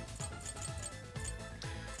my...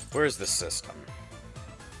 Where's the system?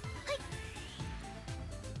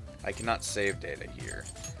 I cannot save data here.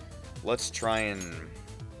 Let's try and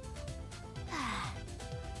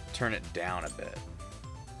turn it down a bit.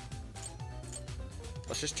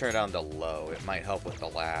 Let's just turn it down to low. It might help with the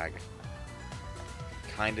lag.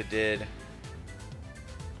 Kinda did.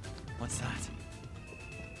 What's that?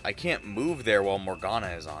 I can't move there while Morgana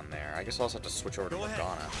is on there. I guess I'll also have to switch over to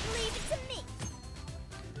Morgana. Leave it to me.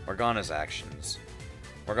 Morgana's actions.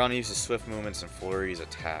 Morgana uses swift movements and flurries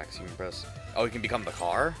attacks. You can press... Oh, you can become the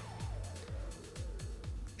car?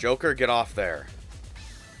 Joker, get off there.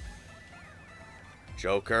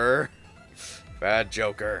 Joker. Bad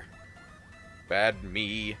Joker. Bad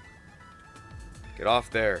me. Get off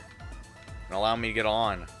there. And allow me to get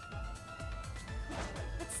on.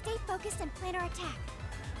 Let's stay focused and plan our attack.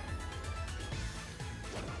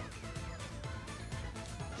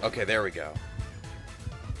 Okay, there we go.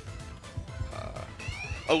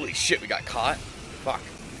 Holy shit, we got caught. Fuck.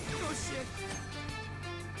 Oh shit.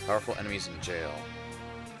 Powerful enemies in jail.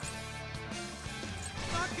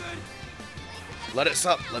 Not good. Let it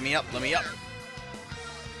up. Let me up. Let me up.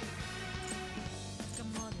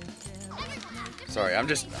 Sorry,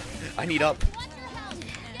 I need up.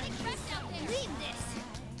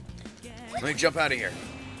 Let me jump out of here.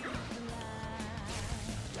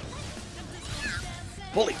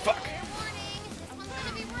 Holy fuck.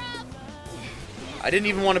 I didn't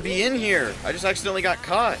even want to be in here. I just accidentally got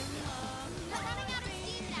caught.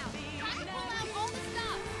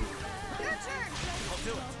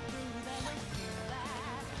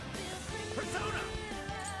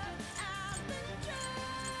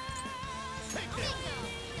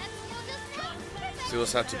 So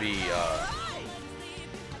those have to be,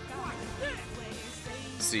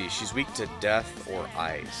 let's see, she's weak to death or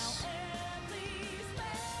ice.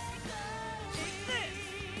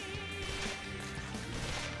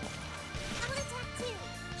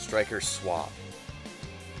 Striker swap.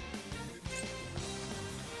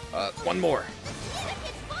 One more.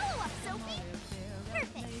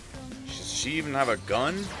 Does she even have a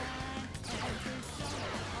gun?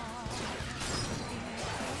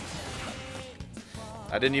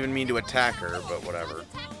 I didn't even mean to attack her, but whatever.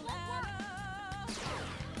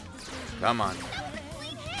 Come on.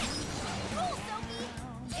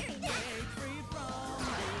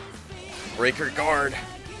 Break her guard.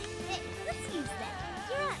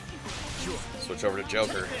 Switch over to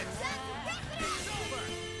Joker.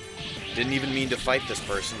 Didn't even mean to fight this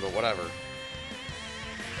person, but whatever.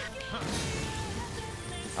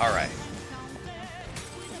 Alright.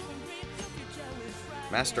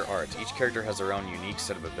 Master Arts. Each character has their own unique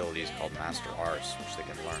set of abilities called Master Arts, which they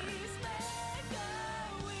can learn.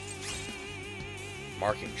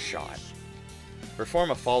 Marking Shot.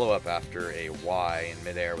 Perform a follow-up after a Y in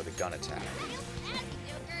midair with a gun attack.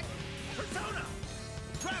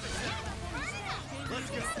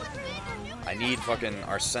 I need fucking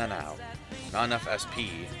Arsene out. Not enough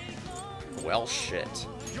SP. Well, shit.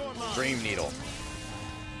 Dream Needle.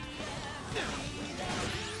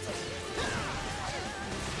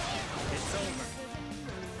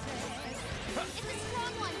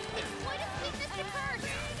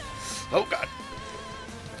 Oh, God.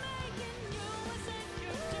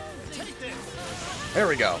 There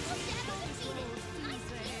we go.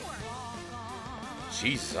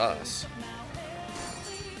 Jesus.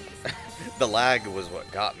 The lag was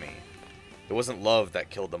what got me. It wasn't love that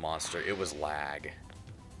killed the monster, it was lag.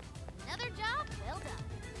 Another job well done.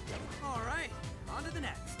 All right, on to the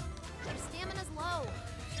next. Your stamina's low.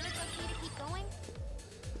 Sure it's okay to keep going?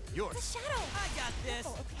 Yours. It's a shadow. I got this.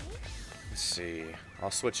 Oh, okay. Let's see. I'll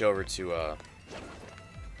switch over to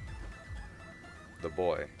the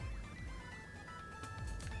boy.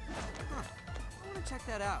 Huh. I want to check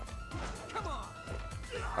that out. Come on.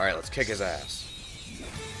 Alright, let's kick his ass.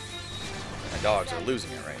 My dogs are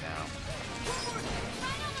losing it right now.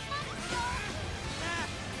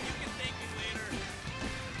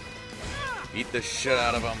 Beat the shit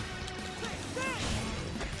out of him.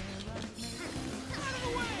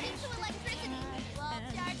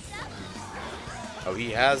 Oh,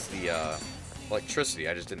 he has the electricity.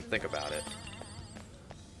 I just didn't think about it.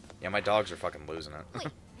 Yeah, my dogs are fucking losing it. Wait,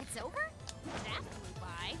 it's over? That flew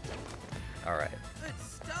by. Alright. Good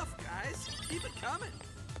stuff, guys. Keep it coming.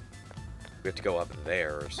 We have to go up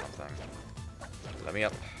there or something. Let me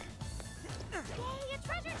up. Yay, a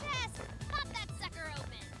treasure chest! Pop that sucker open.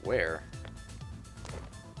 Where?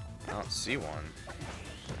 I don't see one.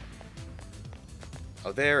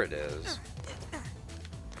 Oh, there it is.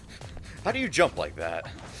 How do you jump like that?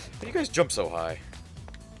 How do you guys jump so high?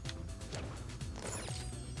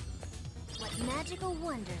 What magical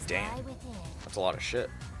wonders Damn. lie within. That's a lot of shit.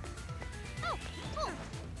 Oh, cool.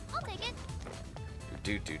 I'll take it.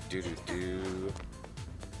 Do.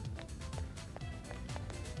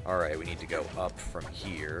 Alright, we need to go up from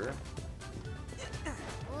here.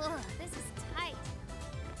 Ugh, this is tight.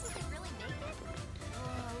 Does it really make it?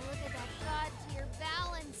 Oh, look at that god-tier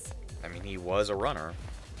balance. I mean, he was a runner.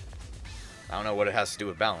 I don't know what it has to do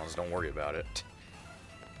with balance. Don't worry about it.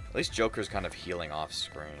 At least Joker's kind of healing off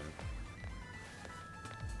screen.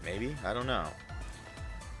 Maybe? I don't know.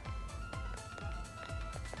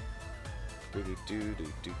 Whoa,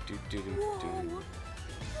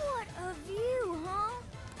 what a view, huh?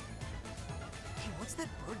 Hey, what's that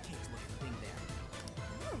birdcage looking thing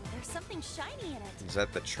there? Ooh, there's something shiny in it. Is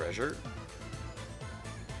that the treasure?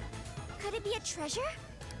 Could it be a treasure?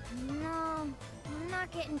 No, I'm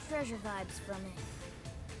not getting treasure vibes from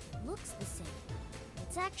it. Looks the same.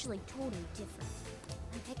 It's actually totally different.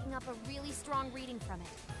 I'm picking up a really strong reading from it.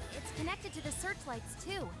 It's connected to the searchlights,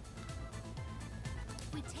 too.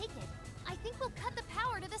 If we take it, I think we'll cut the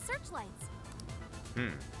power to the searchlights.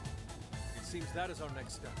 It seems that is our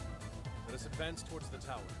next step. Let us advance towards the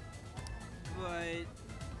tower. But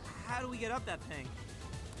how do we get up that thing?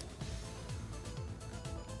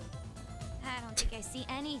 I don't think I see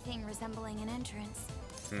anything resembling an entrance.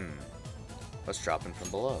 Let's drop in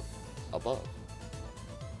from below. Above.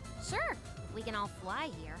 Sure, we can all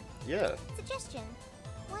fly here. Yeah. Suggestion.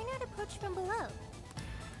 Why not approach from below?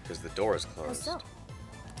 because the door is Oh, closed. so.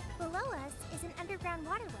 Below us is an underground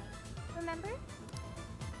waterway. Remember?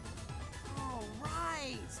 Oh,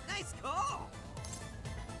 right. Nice call.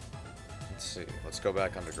 Let's see. Let's go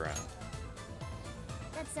back underground.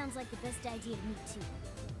 That sounds like the best idea to me too.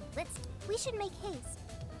 We should make haste.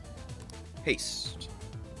 Haste.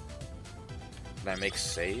 Can I make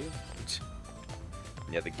save?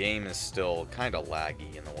 Yeah, the game is still kind of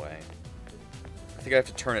laggy in the way. I think I have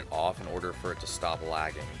to turn it off in order for it to stop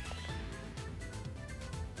lagging.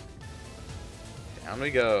 Down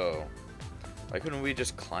we go. Why couldn't we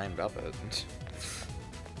just climb up it?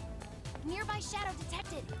 Nearby shadow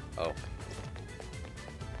detected. Oh.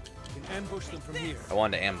 You can ambush them from here. I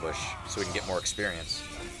wanted to ambush so we can get more experience.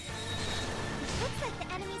 Looks like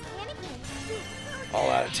the enemy's panicking. All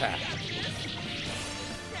out attack.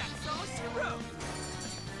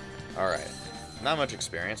 Alright. Not much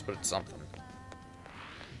experience, but it's something.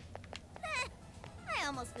 I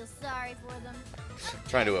almost feel sorry for them.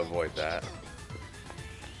 Trying to avoid that.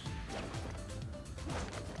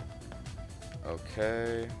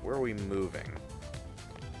 Okay, where are we moving?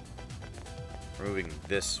 We're moving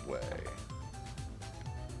this way.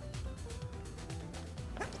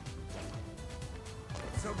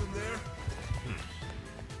 Something there?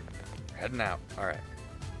 We're heading out. Alright.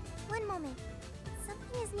 One moment.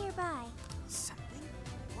 Something is nearby. Something?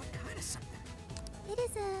 What kind of something? It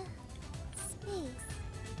is a space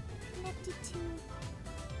connected to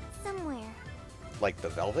somewhere. Like the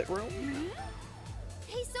Velvet Room?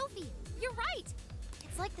 Hey, Sophie, you're right.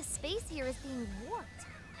 It's like the space here is being warped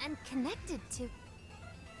and connected to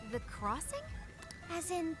the crossing?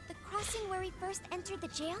 As in the crossing where we first entered the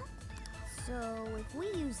jail? So if we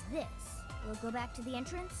use this, we'll go back to the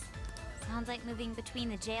entrance? Sounds like moving between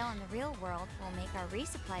the jail and the real world will make our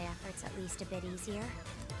resupply efforts at least a bit easier.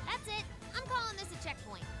 That's it. I'm calling this a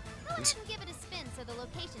checkpoint. Go ahead and give it a spin so the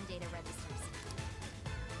location data registers.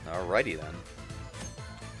 Alrighty then.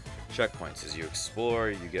 Checkpoints. As you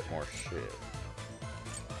explore, you get more shit.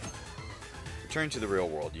 Return to the real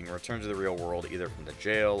world. You can return to the real world either from the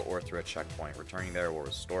jail or through a checkpoint. Returning there will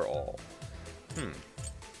restore all.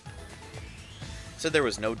 Said there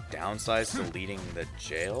was no downsides to leading the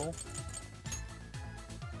jail?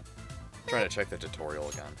 Trying to check the tutorial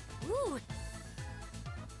again. Ooh.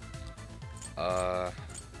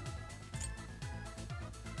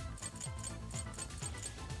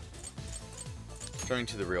 Returning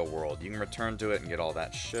to the real world. You can return to it and get all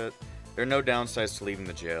that shit. There are no downsides to leaving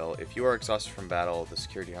the jail. If you are exhausted from battle, the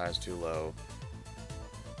security high is too low.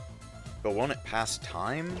 But won't it pass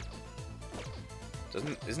time?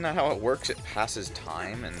 Isn't that how it works? It passes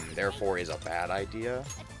time and therefore is a bad idea?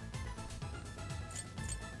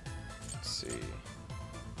 Let's see.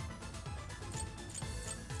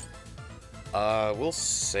 We'll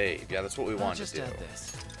save. Yeah, that's what we wanted to do.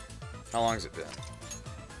 How long has it been?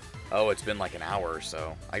 Oh, it's been like an hour or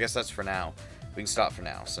so. I guess that's for now. We can stop for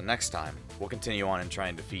now. So next time, we'll continue on and try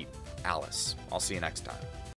and defeat Alice. I'll see you next time.